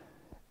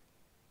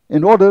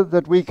in order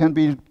that we can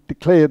be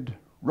declared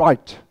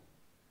right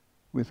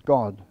with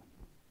God.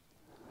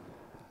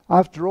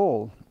 After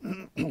all,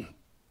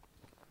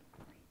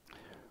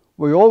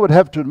 we all would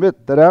have to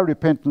admit that our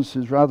repentance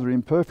is rather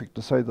imperfect,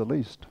 to say the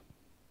least.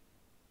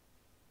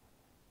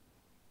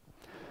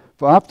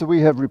 For after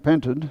we have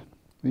repented,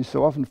 we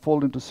so often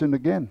fall into sin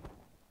again.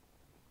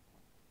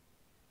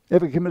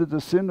 Ever committed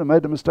a sin or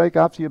made a mistake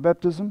after your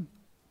baptism?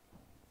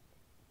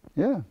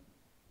 Yeah.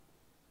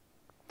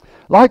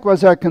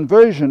 Likewise, our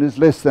conversion is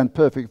less than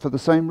perfect for the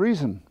same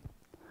reason.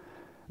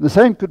 The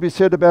same could be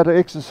said about our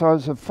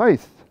exercise of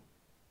faith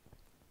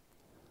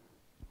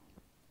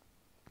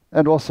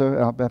and also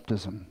our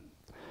baptism.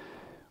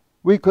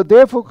 We could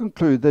therefore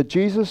conclude that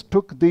Jesus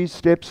took these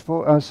steps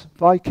for us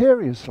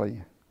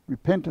vicariously: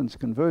 repentance,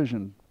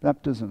 conversion,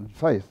 baptism,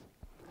 faith,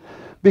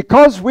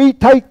 because we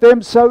take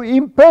them so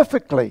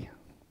imperfectly.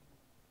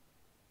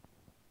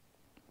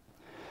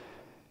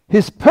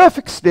 His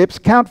perfect steps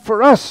count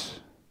for us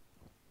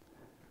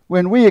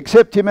when we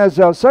accept him as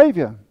our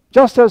Savior,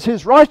 just as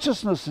his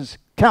righteousness is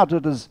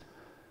counted as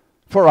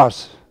for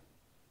us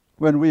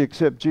when we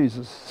accept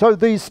Jesus. So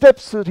these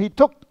steps that he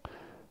took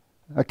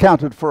are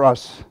counted for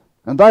us,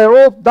 and they are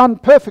all done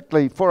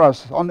perfectly for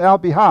us on our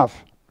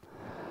behalf.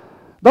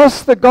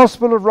 Thus the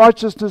gospel of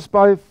righteousness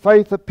by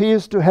faith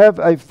appears to have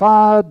a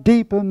far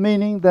deeper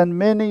meaning than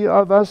many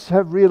of us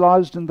have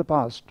realized in the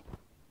past.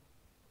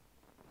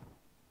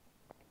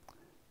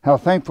 How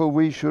thankful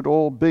we should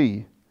all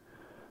be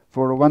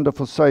for a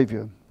wonderful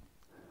Saviour,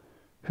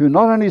 who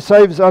not only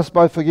saves us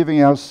by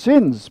forgiving our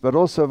sins, but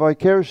also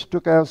vicariously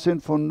took our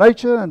sinful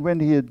nature, and when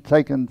he had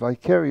taken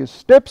vicarious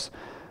steps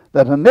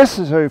that are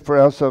necessary for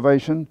our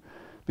salvation,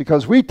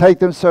 because we take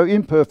them so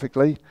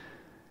imperfectly,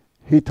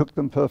 he took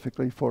them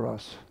perfectly for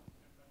us.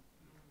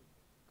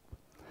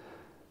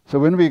 So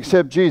when we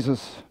accept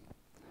Jesus,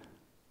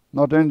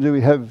 not only do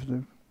we have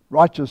the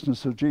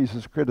righteousness of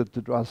Jesus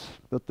credited to us,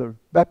 but the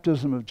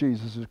baptism of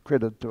Jesus is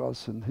credited to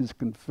us, and his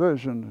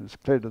conversion is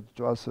credited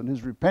to us, and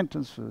his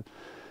repentance,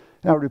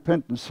 our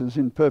repentance is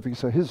imperfect,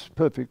 so his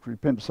perfect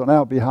repentance on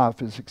our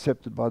behalf is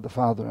accepted by the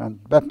Father,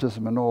 and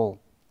baptism and all.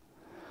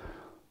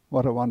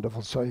 What a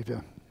wonderful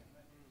Saviour.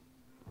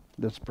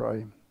 Let's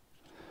pray.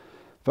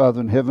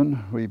 Father in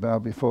heaven, we bow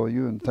before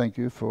you and thank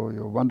you for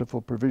your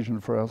wonderful provision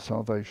for our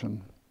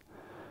salvation.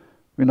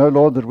 We know,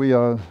 Lord, that we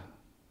are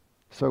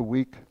so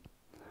weak.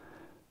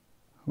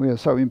 We are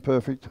so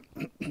imperfect.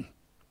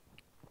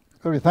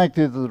 We thank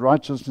thee that the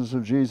righteousness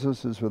of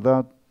Jesus is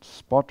without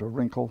spot or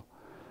wrinkle,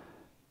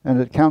 and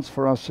it counts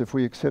for us if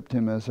we accept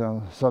him as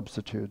our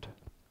substitute.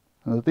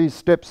 And that these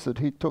steps that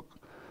he took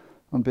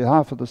on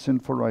behalf of the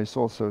sinful race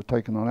also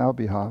taken on our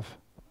behalf,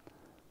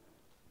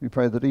 we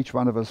pray that each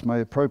one of us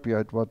may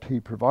appropriate what he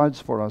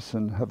provides for us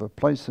and have a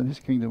place in his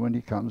kingdom when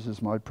he comes,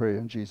 is my prayer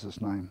in Jesus'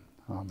 name.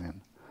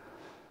 Amen.